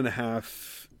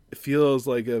 -1.5 feels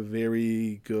like a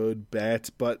very good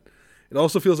bet, but it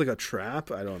also feels like a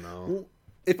trap. I don't know. Well,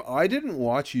 if I didn't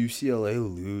watch UCLA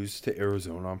lose to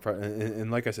Arizona on Friday,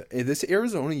 and like I said, this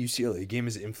Arizona-UCLA game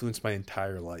has influenced my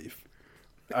entire life.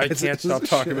 I can't stop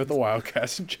talking about the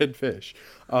Wildcats and Jed Fish.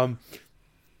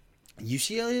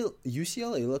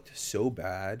 UCLA looked so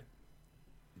bad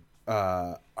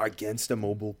against a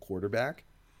mobile quarterback.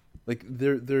 Like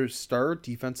their star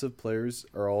defensive players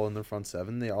are all in their front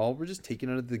seven. They all were just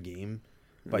taken out of the game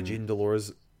by Jaden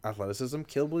Delores athleticism.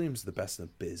 Caleb Williams is the best in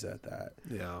the biz at that.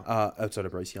 Yeah. Outside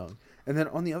of Bryce Young. And then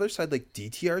on the other side, like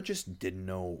DTR just didn't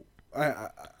know.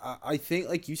 I think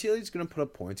like UCLA is going to put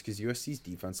up points because USC's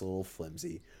defense is a little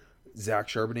flimsy. Zach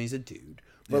Charbonnet's a dude.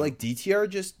 But like DTR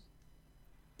just,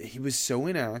 he was so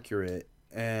inaccurate.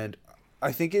 And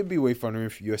I think it'd be way funner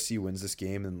if USC wins this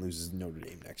game and loses Notre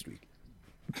Dame next week.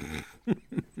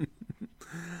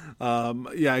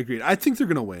 Yeah, I agree. I think they're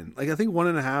gonna win. Like I think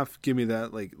 1.5. Give me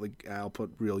that. Like I'll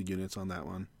put real units on that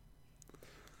one.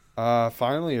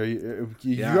 Finally,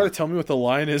 you got to tell me what the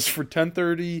line is for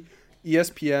 10:30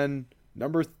 ESPN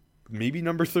maybe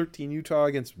number 13 Utah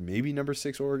against maybe number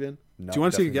 6 Oregon. No, do you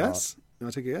want to take a guess? You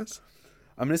want to take a guess?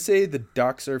 I'm gonna say the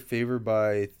Ducks are favored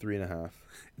by 3.5.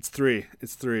 It's 3.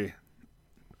 It's 3.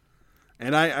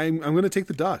 And I'm going to take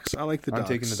the Ducks. I like the Ducks. I'm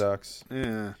taking the Ducks.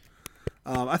 Yeah.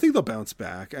 I think they'll bounce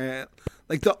back.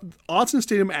 Like the Autzen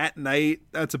Stadium at night,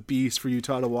 that's a beast for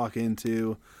Utah to walk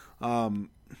into. I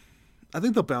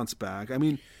think they'll bounce back. I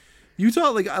mean, Utah,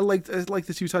 like I like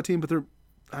this Utah team, but they're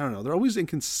always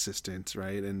inconsistent,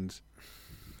 right? And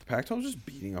the Pac-12 is just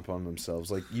beating up on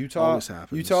themselves. Like Utah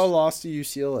lost to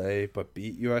UCLA, but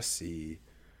beat USC.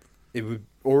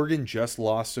 Oregon just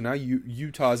lost, so now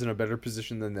Utah's in a better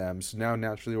position than them. So now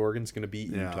naturally Oregon's going to beat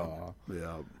Utah.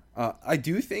 Yeah. I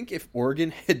do think if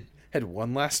Oregon had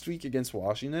won last week against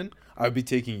Washington, I would be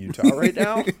taking Utah right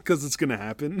now because it's going to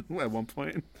happen at one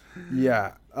point.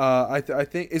 Yeah. I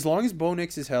think as long as Bo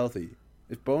Nix is healthy,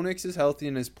 if Bo Nix is healthy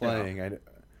and is playing,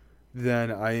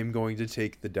 then I am going to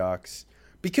take the Ducks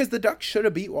because the Ducks should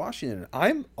have beat Washington.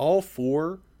 I'm all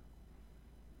for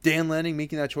Dan Lanning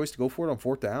making that choice to go for it on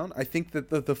 4th down. I think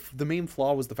that the main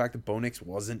flaw was the fact that Bo Nix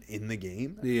wasn't in the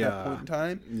game at that point in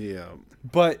time. Yeah.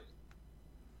 But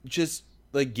just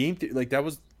like that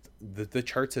was the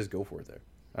chart says go for it there.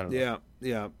 I don't know.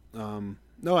 Yeah.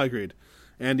 No, I agreed.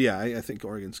 And I think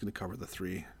Oregon's going to cover the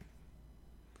 3.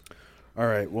 All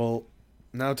right. Well,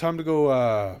 now time to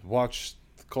go watch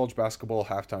the college basketball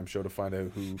halftime show to find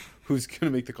out who's going to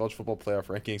make the college football playoff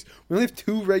rankings. We only have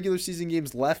 2 regular season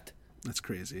games left. That's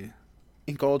crazy.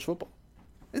 In college football.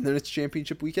 And then it's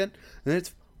championship weekend. And then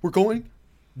we're going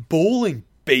bowling,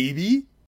 baby.